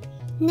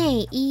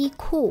 内衣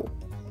裤、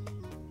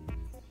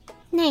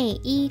内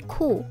衣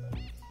裤、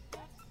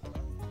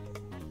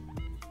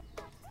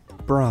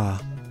 bra,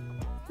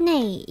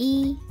 内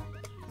衣、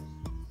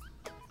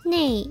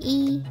内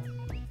衣、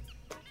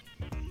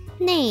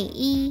内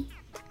衣、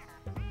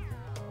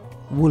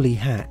 woolly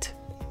hat,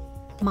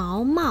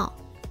 毛帽、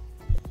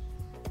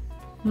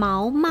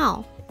毛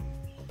帽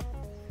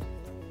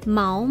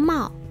毛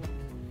帽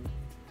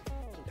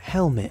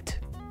helmet,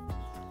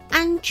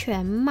 安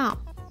全帽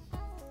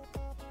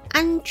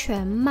安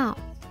全帽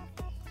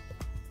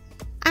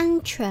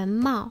安全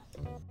帽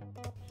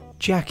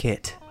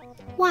jacket,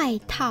 外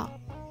套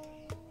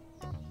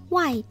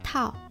外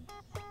套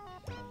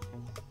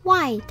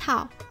外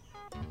套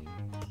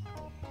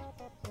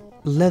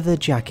leather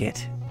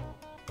jacket,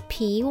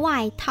 皮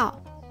外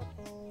套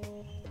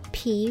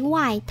皮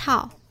外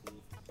套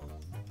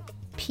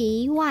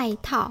皮外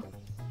套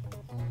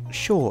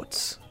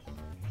shorts,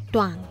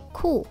 短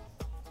裤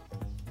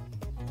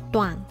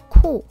短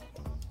裤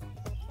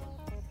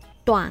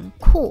短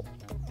裤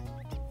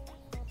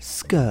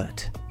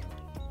skirt,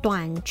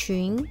 短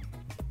裙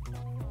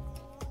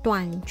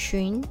短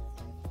裙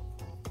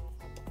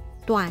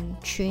短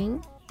裙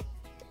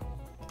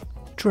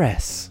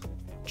dress,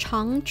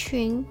 长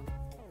裙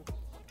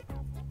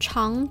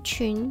长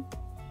裙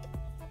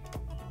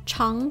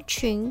长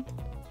裙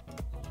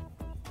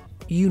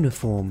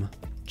uniform,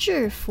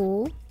 制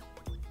服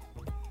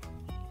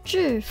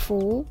制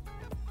服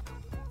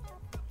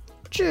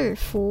制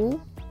服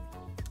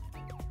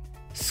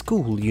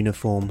school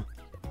uniform,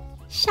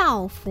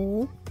 校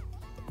服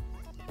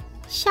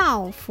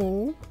校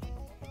服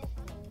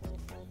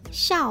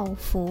校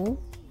服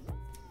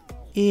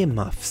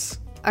earmuffs,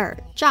 耳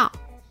罩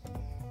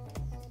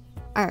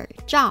耳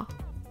罩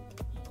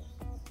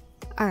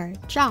耳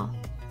罩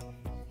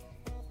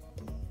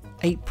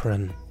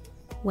apron,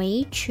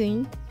 围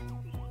裙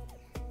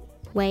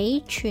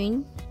围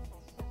裙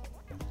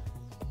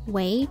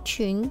围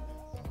裙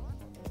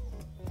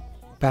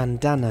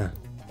bandana,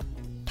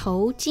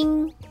 头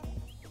巾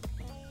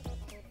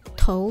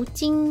头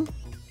巾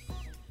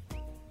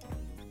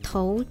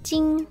头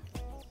巾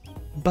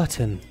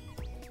button,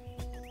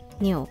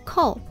 纽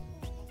扣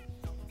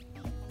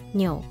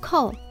纽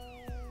扣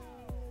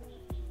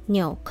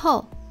纽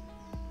扣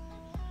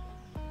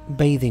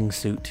bathing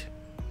suit,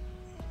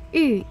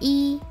 浴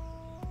衣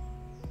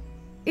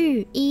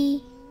浴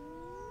衣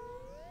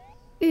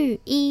浴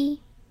衣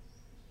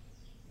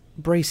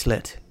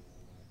bracelet,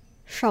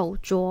 手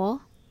镯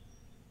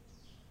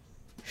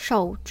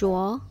手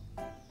镯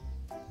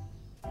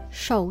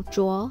手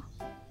镯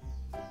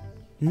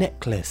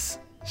necklace,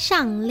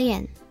 项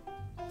链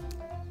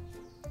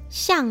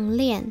项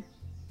链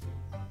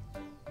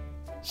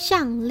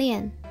项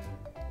链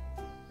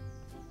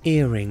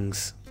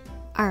earrings,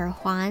 耳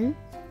环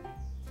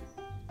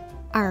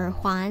耳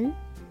环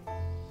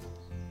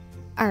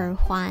耳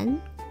环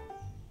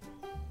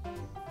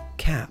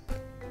cap,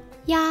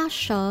 鸭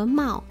舌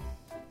帽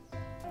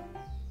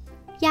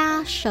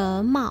鸭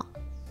舌帽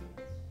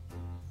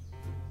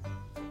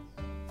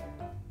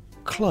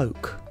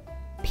cloak,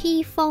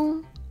 披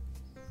风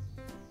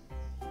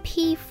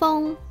披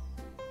风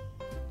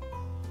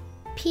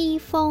披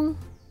风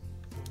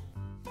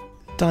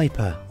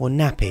diaper or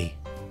nappy,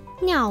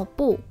 尿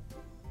布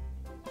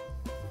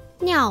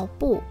尿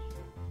布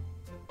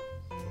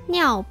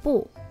尿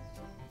布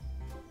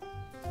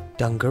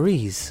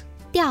dungarees,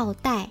 吊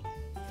带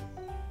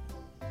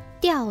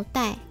吊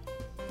带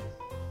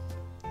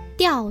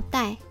吊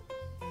带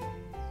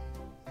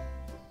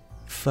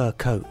fur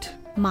coat,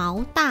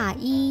 毛大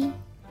衣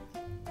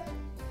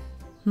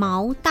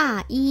毛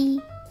大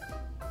衣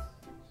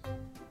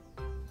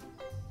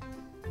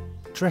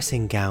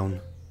dressing gown,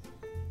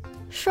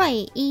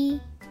 睡衣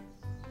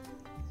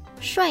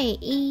睡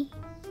衣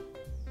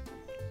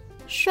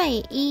睡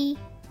衣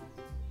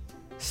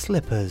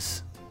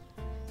slippers,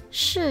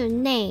 室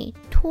内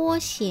拖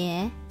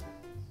鞋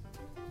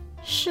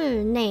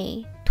室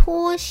内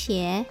拖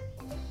鞋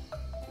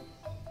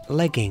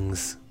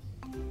leggings,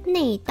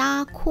 内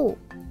搭裤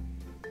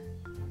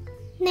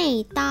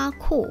内搭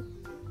裤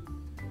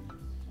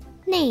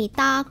内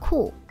搭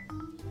裤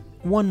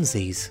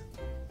onesies,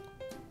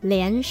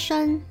 连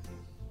身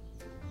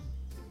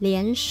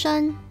连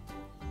身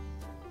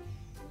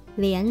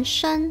连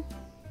身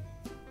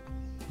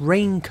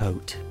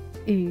raincoat,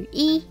 雨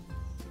衣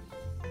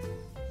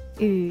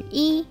雨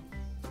衣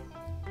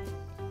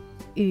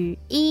雨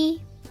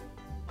衣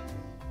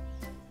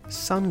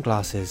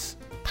sunglasses,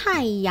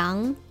 太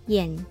阳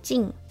眼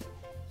镜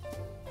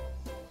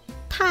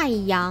太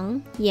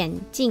阳眼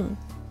镜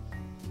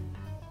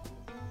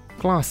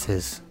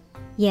glasses,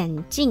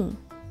 眼镜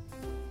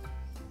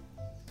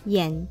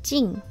眼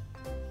镜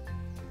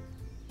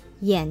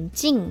眼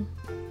镜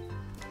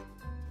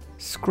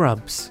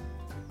scrubs,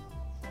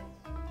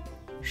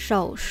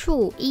 手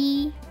术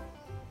衣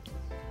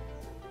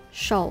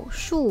手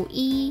术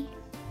衣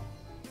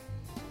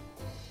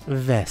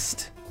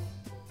vest,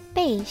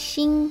 背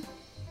心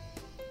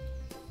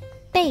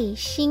背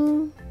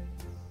心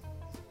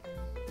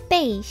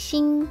背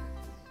心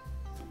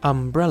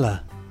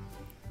umbrella,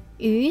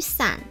 雨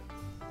伞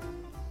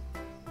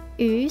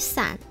雨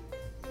伞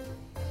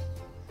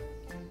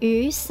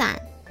雨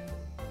伞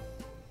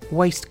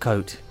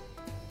waistcoat,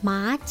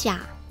 马甲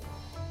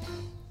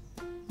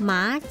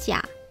马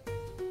甲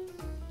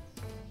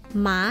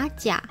马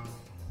甲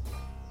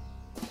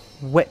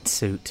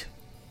wetsuit,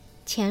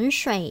 潜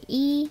水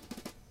衣，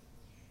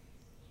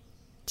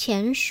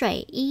潜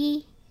水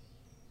衣。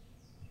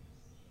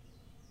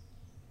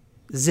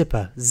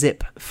Zipper, zip,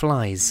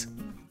 flies.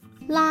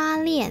 拉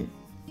链，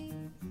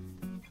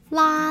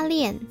拉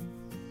链，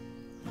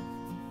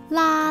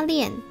拉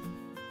链。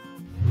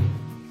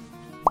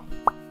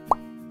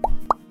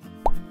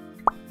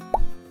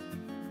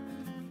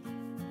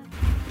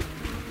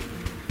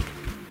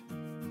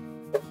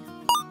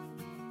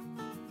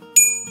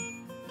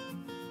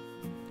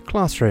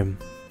Classroom.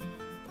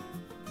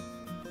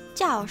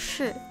 教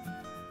室，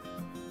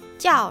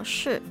教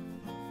室，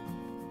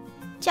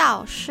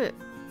教室。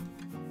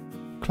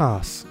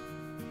Class.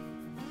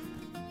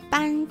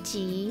 班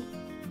级，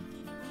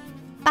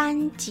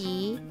班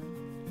级，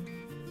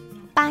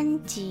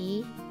班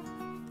级。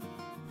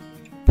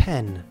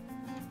Pen.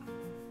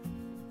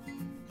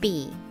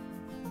 笔，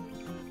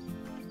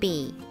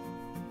笔，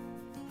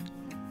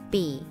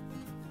笔。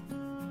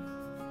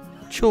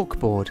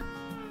Chalkboard.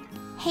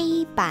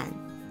 黑板，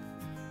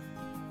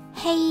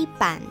黑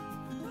板，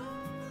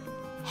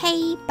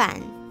黑板。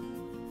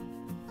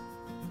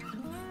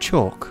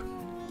Chalk.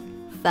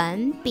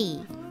 粉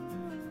笔，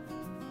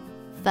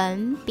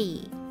粉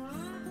笔，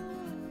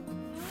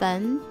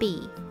粉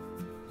笔。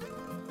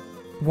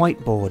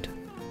Whiteboard.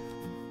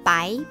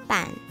 白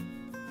板，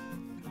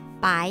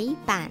白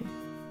板，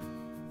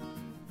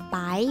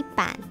白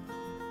板。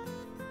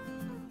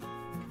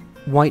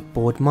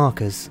Whiteboard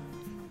markers.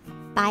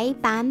 白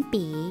板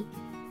笔，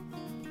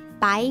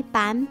白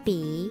板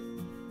笔，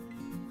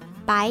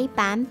白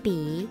板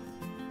笔。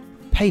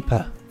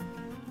Paper.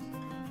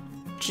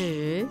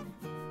 纸，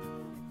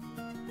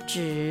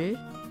纸，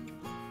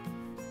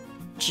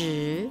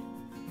纸。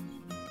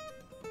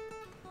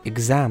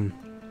Exam.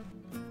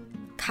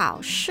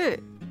 考试，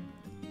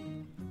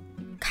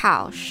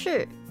考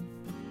试，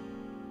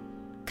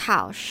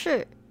考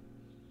试。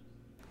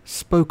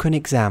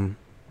Spoken exam.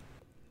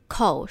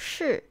 口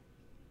试，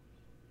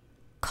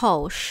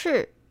口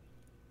试，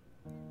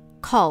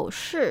口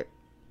试。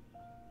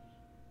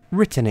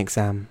Written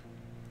exam.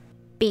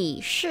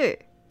 笔试，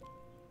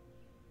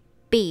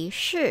笔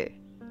试，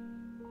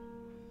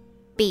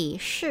笔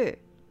试。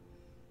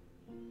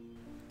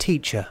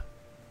Teacher.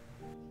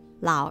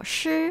 老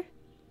师，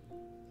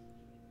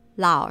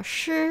老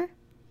师，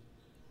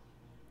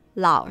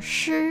老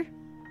师。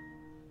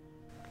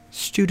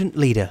Student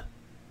leader.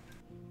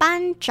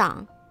 班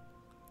长，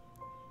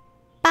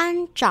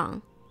班长，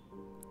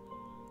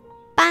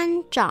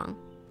班长。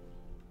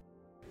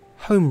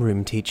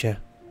Homeroom teacher.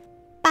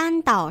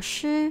 班导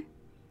师，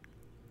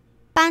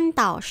班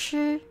导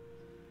师，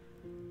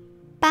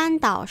班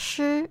导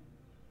师。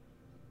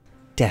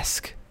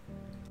Desk.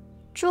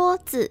 桌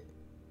子，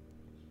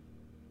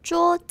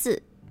桌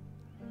子，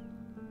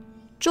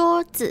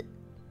桌子。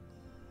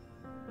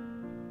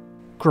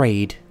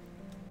Grade.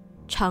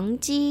 成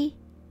绩，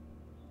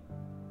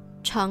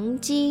成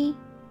绩，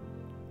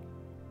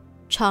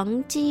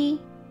成绩。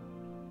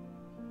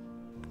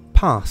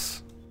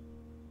Pass.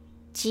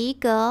 及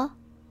格，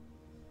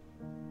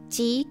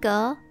及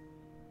格，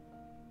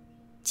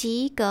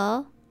及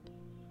格。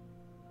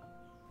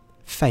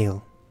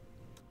Fail.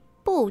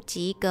 不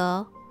及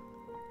格，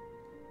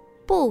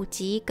不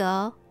及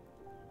格，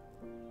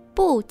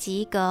不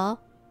及格。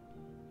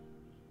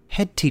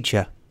Head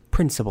teacher.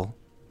 Principal.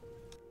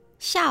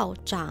 校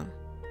长，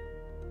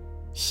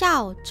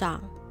校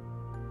长，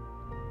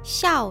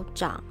校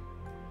长。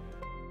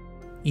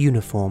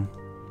Uniform.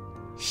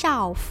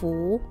 校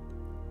服，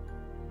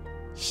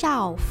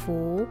校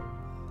服，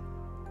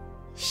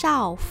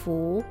校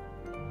服。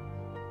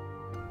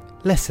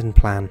Lesson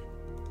plan.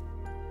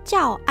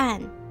 教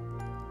案，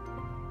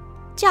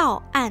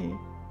教案，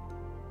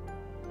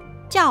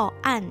教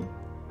案。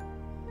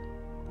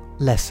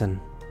Lesson.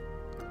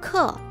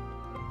 课，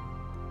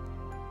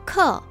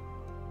课，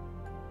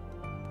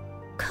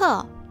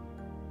课。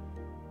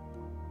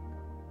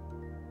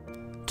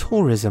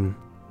Tourism.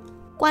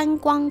 观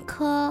光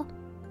科，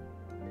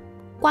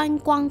观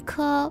光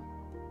科，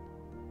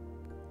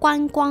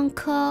观光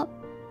科。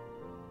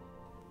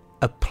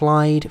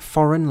Applied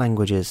foreign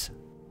languages.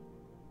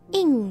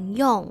 应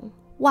用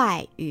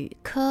外语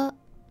科。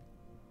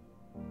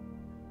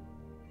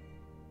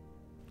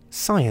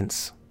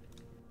Science.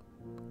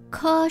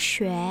 科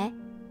学，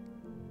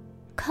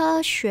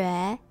科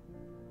学，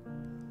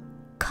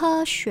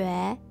科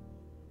学。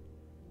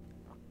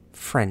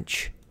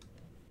French.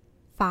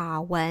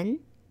 法文，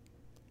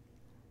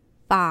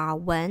法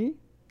文，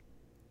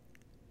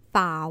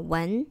法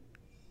文。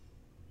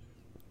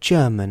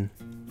German.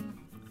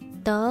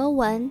 德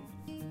文，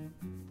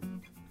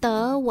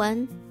德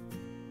文，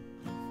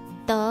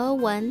德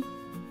文。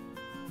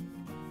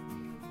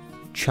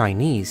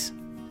Chinese.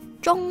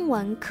 中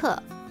文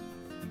课，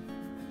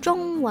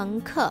中文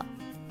课，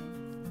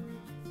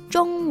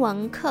中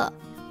文课。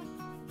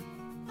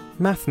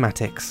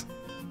Mathematics.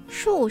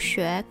 数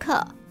学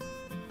课，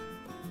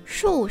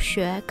数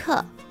学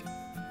课，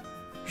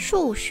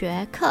数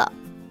学课。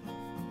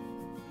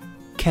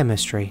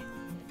Chemistry.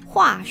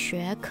 化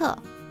学课，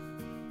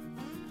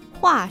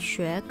化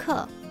学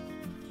课，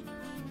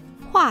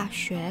化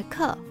学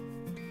课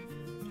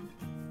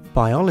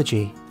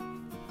biology,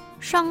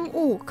 生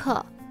物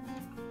课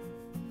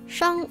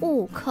生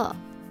物课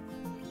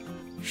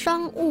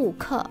生物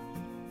课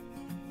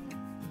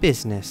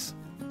business,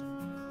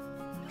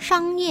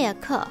 商业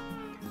课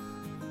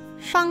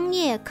商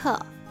业课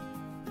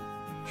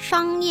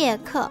商业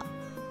课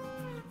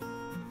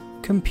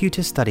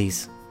computer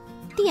studies,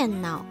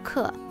 电脑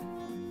课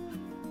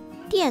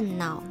电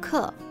脑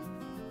课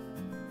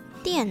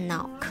电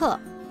脑课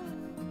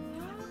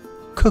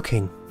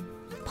cooking,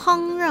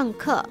 烹饪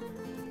课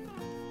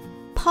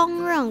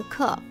烹饪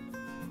课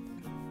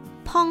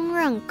烹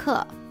饪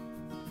课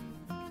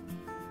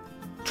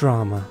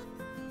drama,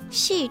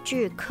 戏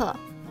剧课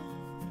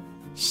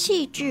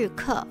戏剧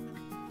课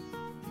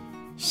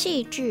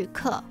戏剧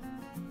课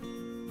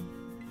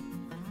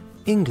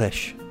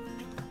English,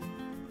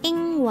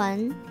 英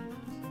文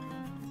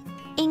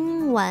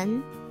英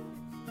文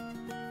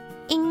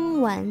英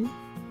文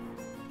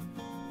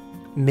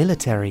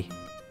military,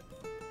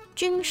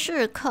 军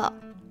事课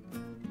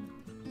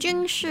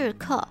军事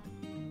课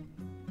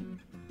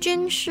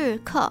军事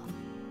课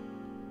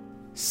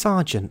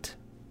sergeant,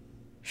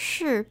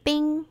 士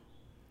兵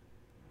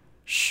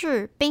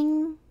士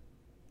兵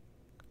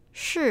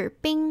士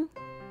兵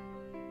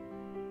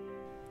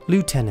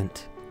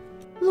lieutenant,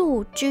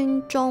 陆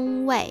军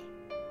中尉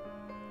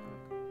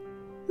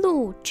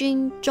陆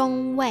军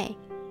中尉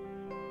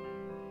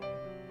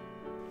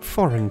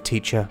foreign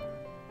teacher,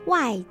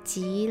 外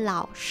籍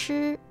老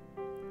师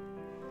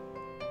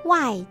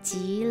外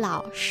籍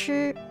老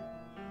师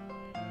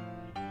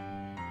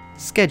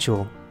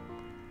schedule,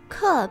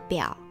 课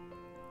表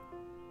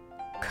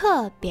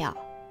课表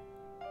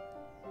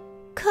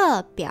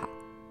课表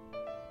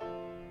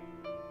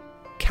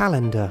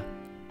calendar,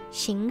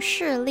 行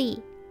事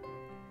历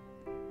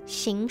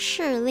行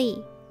事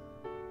历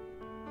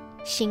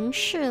行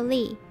事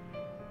历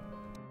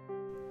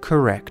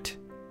correct,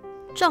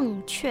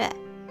 正确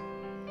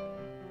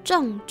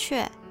正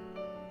确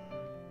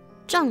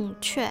正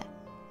确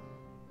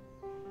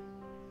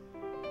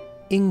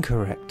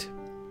incorrect,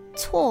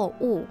 错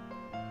误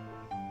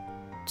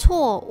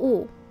错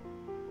误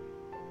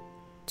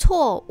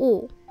错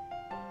误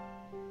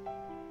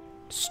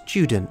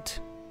student,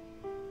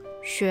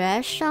 学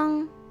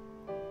生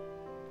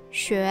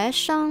学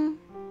生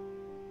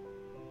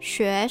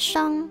学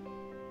生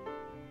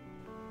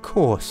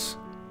course,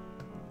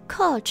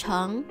 课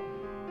程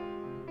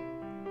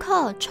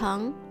课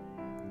程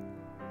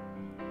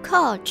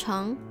课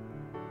程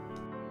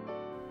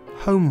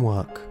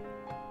homework,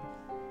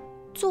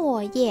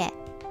 作业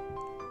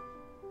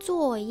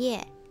作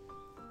业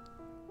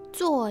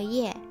作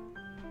业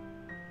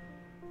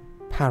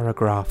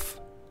paragraph,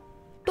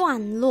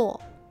 段落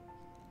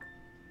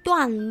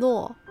段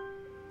落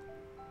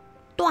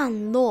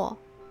段落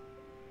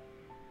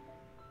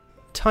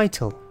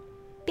title,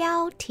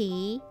 标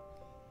题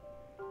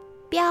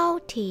标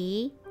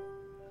题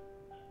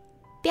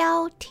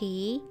标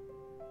题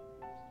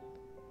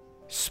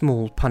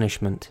small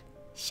punishment,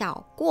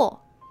 小过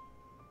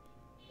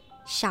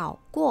小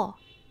过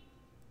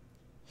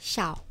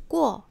小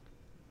过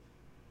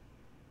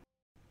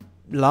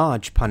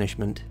large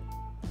punishment,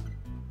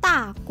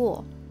 大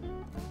过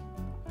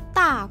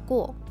大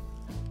过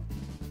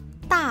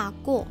大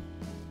过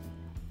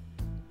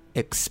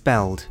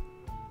expelled,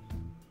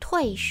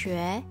 退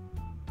学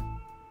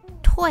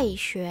退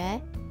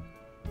学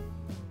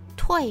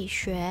退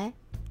学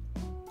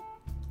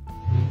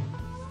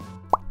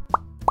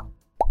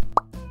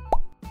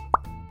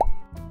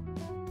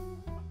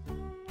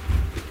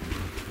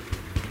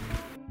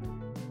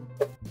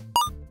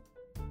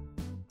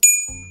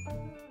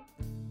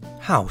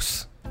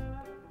house,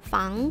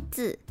 房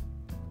子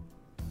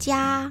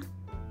家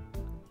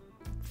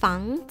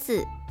房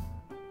子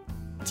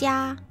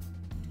家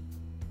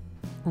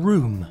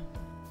room,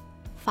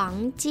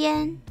 房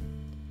间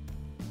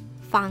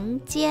房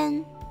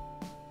间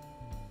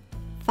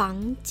房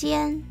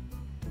间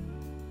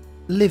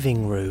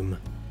living room,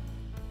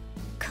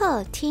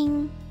 客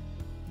厅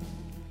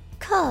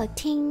客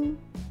厅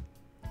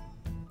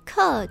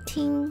客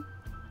厅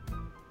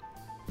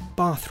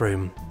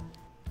bathroom,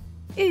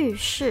 浴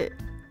室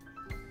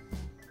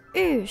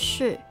浴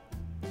室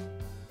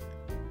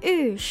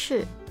浴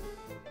室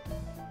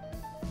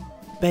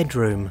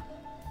bedroom,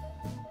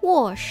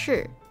 卧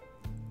室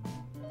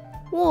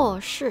卧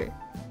室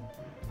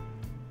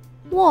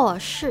卧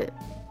室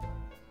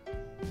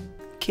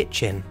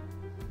kitchen,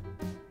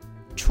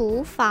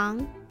 厨房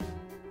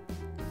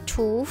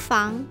厨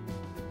房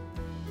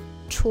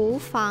厨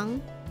房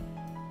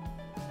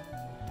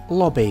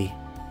lobby,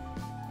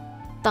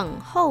 等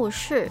候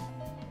室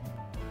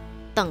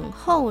等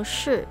候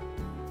室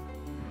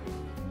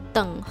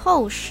等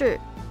候室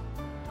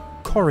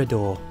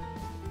corridor,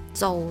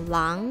 走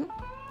廊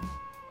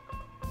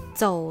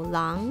走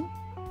廊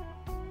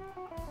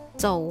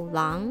走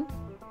廊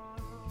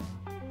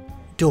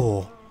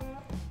door,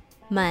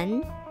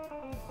 门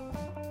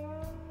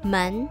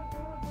门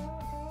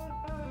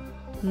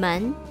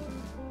门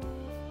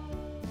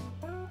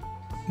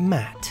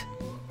mat,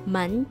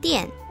 门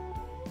店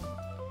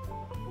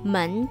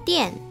门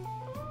店，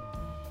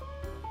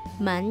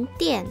门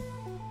店。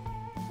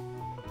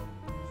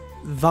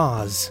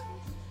vase,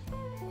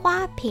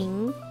 花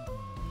瓶，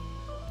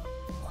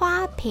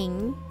花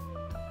瓶，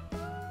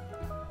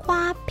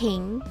花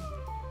瓶。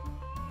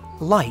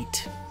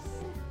light,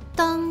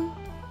 灯，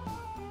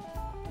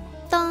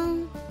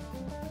灯，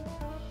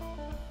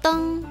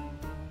灯。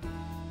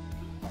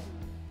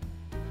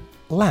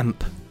lamp,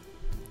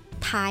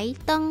 台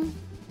灯，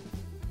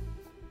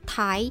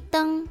台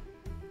灯，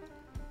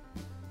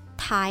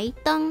台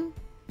灯。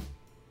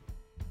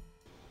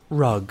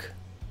rug,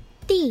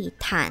 地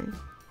毯，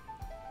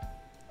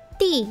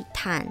地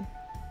毯，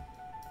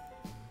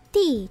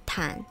地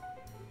毯。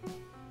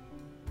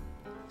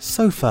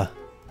sofa,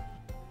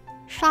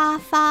 沙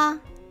发，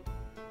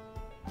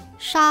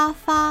沙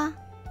发，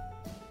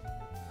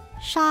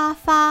沙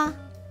发。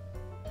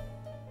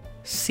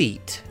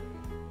seat,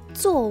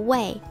 座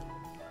位，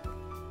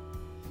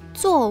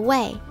座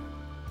位，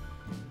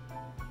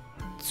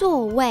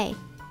座位。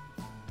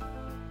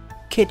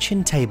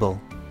kitchen table,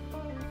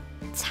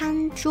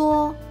 餐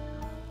桌，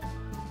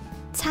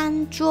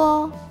餐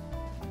桌，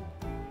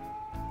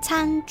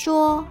餐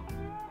桌。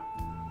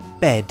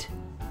bed,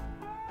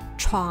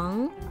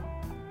 床，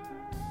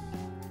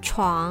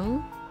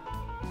床，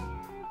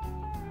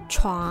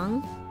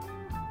床。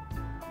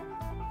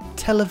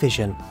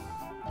television,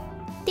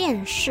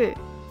 电视，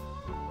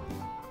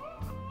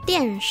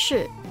电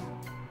视，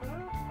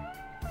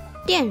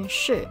电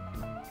视。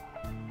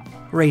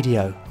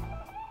radio,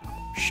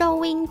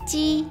 收音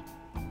机，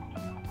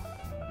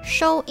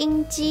收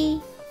音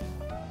机，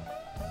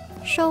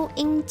收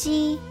音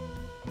机。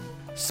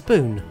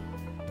spoon,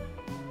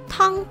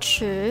 汤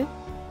匙，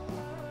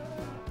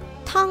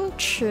汤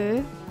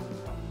匙，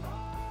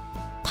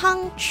汤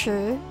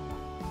匙。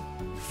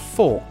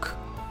fork,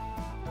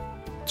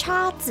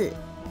 叉子，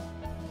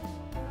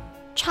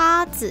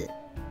叉子，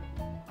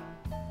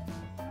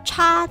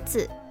叉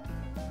子。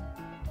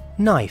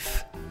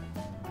knife,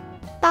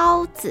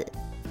 刀子，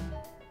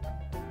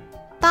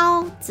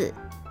刀子，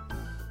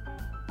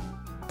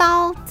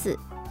刀子。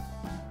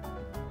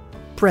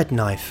bread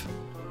knife,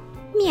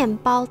 面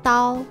包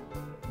刀，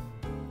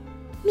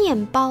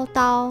面包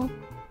刀，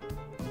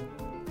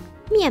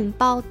面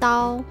包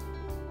刀。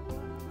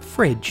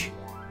fridge,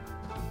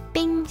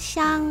 冰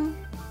箱，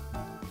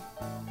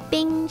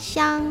冰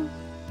箱，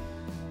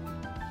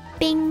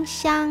冰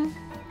箱。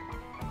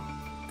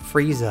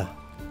freezer,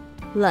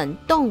 冷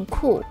冻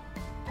库，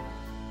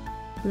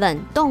冷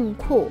冻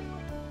库，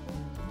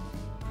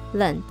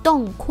冷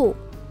冻库。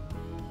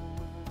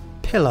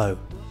pillow,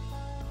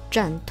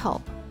 枕头，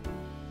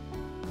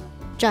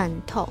枕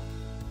头，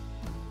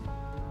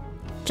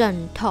枕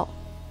头。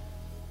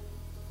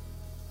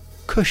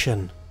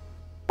cushion,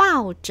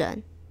 抱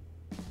枕，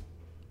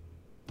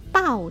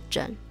抱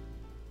枕，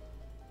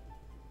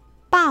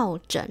抱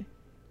枕。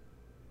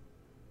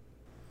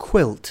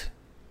quilt,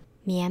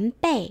 棉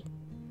被，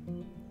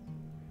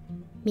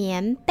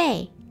棉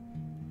被，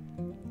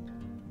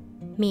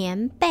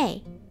棉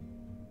被。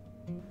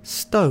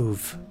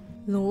stove,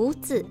 炉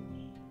子，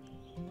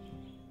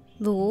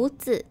炉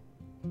子，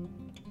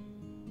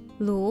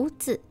炉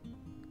子。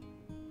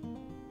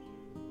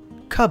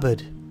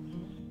cupboard,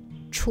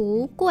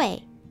 橱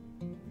柜，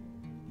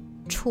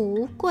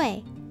橱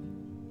柜，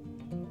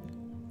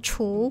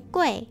橱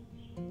柜。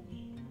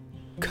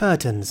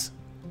curtains,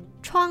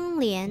 窗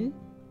帘，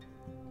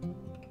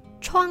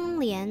窗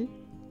帘，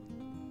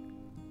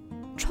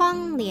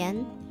窗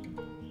帘。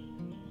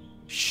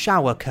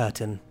shower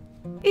curtain,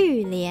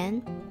 浴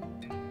帘，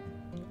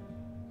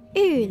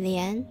浴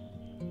帘，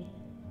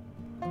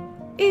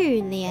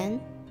浴帘。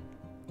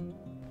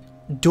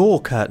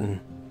door curtain,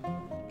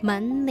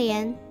 门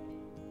帘，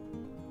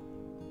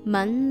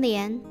门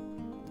帘，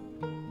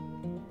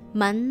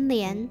门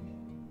帘。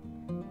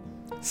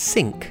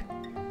sink,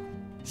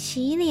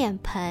 洗脸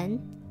盆，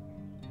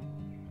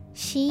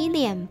洗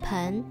脸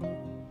盆，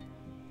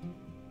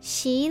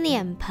洗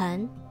脸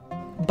盆。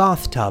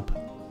bathtub,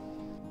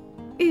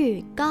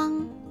 浴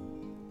缸，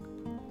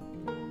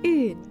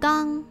浴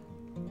缸，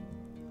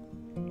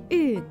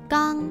浴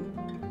缸。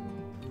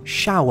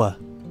shower,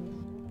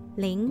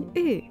 淋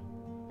浴，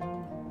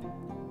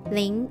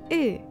淋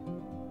浴，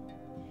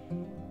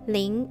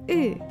淋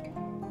浴。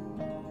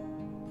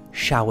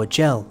shower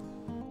gel,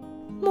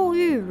 沐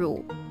浴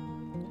乳，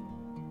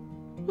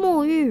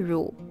沐浴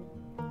乳，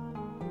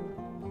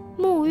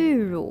沐浴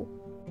乳。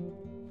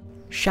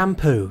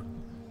shampoo,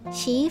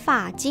 洗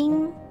发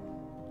精，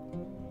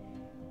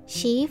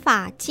洗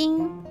发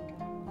精，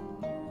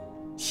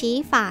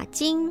洗发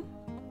精。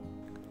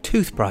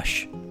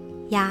toothbrush,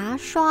 牙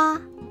刷，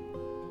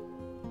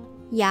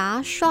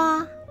牙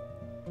刷，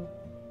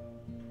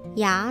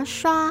牙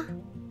刷。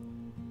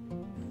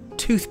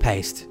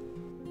toothpaste,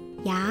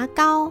 牙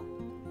膏，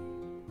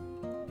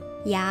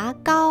牙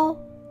膏，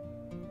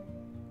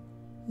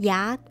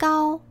牙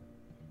膏。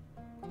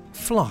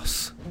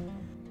floss,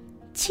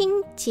 清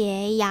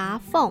洁牙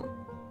缝，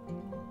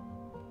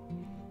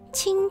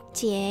清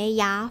洁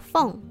牙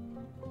缝。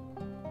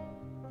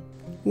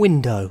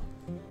window,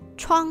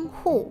 窗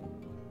户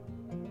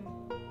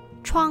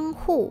窗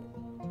户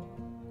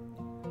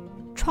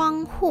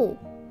窗户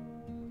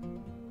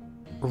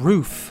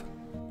Roof.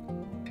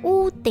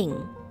 屋顶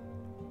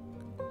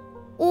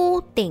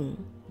屋顶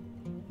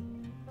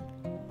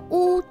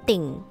屋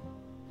顶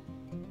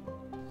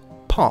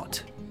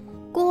Pot.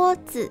 锅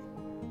子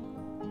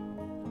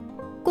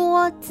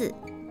锅子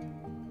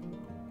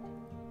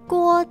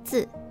锅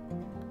子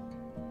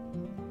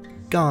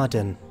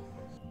Garden.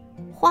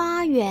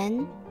 花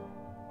园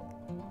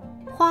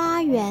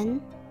花园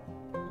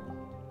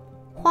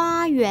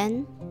花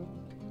园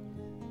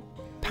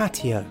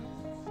Patio.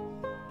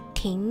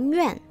 庭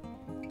院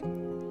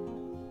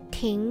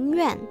庭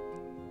院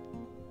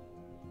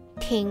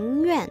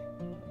庭院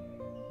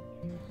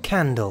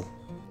Candle.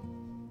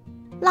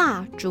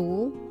 蜡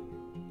烛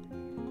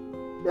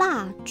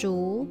蜡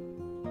烛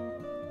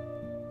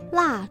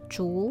蜡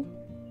烛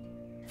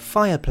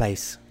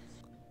Fireplace.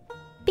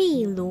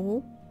 壁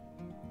炉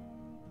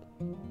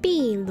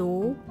壁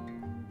炉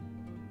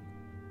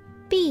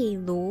壁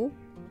炉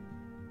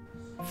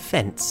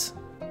Fence.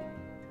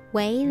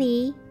 围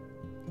篱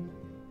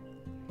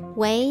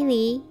围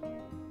篱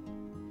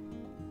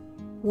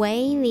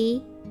围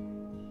篱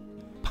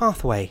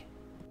Pathway.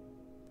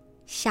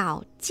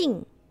 小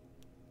径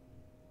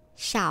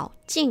小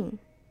径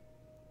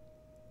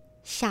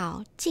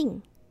小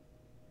径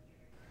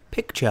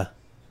Picture.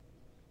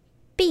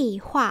 壁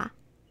画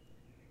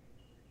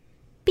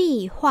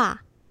壁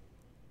画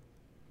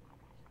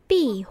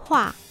壁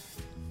画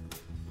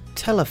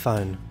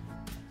Telephone.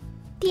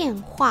 电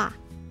话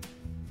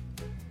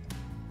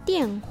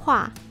电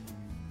话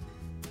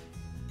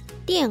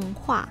电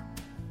话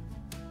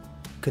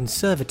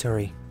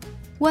Conservatory.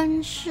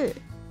 温室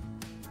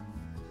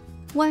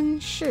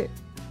温室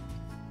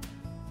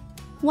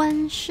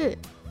温室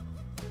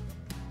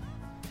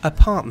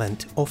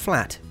Apartment or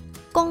flat.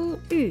 公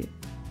寓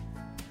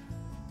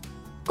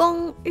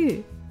公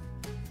寓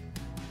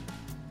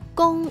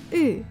公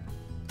寓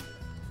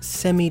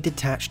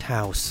Semi-detached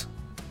house.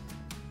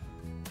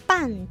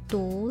 半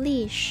独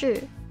立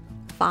式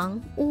房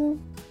屋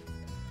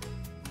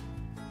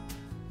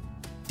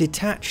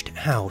Detached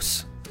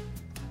house.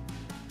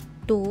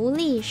 独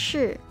立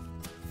式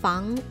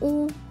房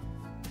屋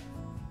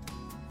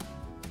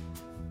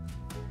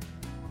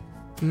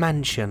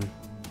Mansion.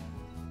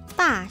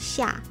 大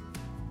厦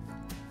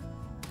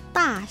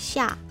大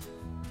厦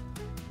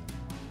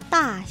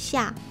大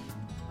厦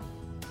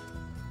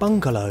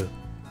Bungalow.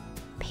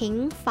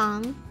 平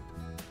房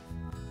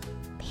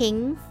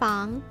平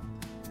房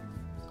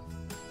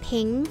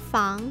平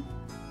房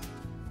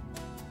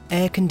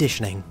Air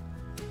conditioning.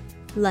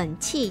 冷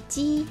气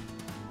机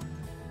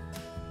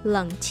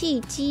冷气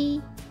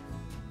机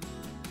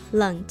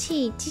冷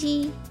气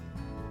机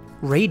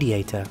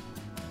Radiator.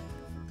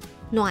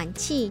 暖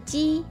气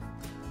机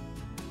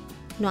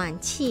暖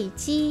气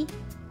机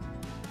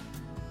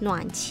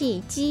暖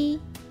气机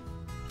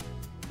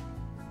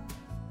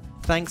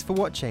Thanks for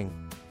watching.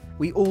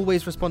 We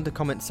always respond to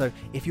comments, so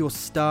if you're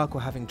stuck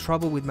or having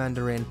trouble with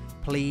Mandarin,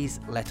 please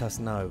let us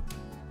know.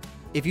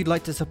 If you'd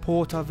like to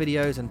support our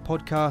videos and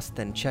podcasts,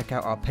 then check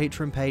out our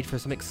Patreon page for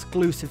some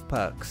exclusive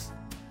perks.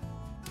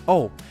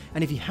 Oh,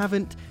 and if you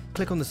haven't,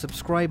 click on the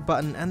subscribe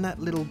button and that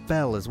little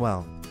bell as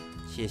well.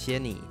 谢谢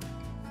你。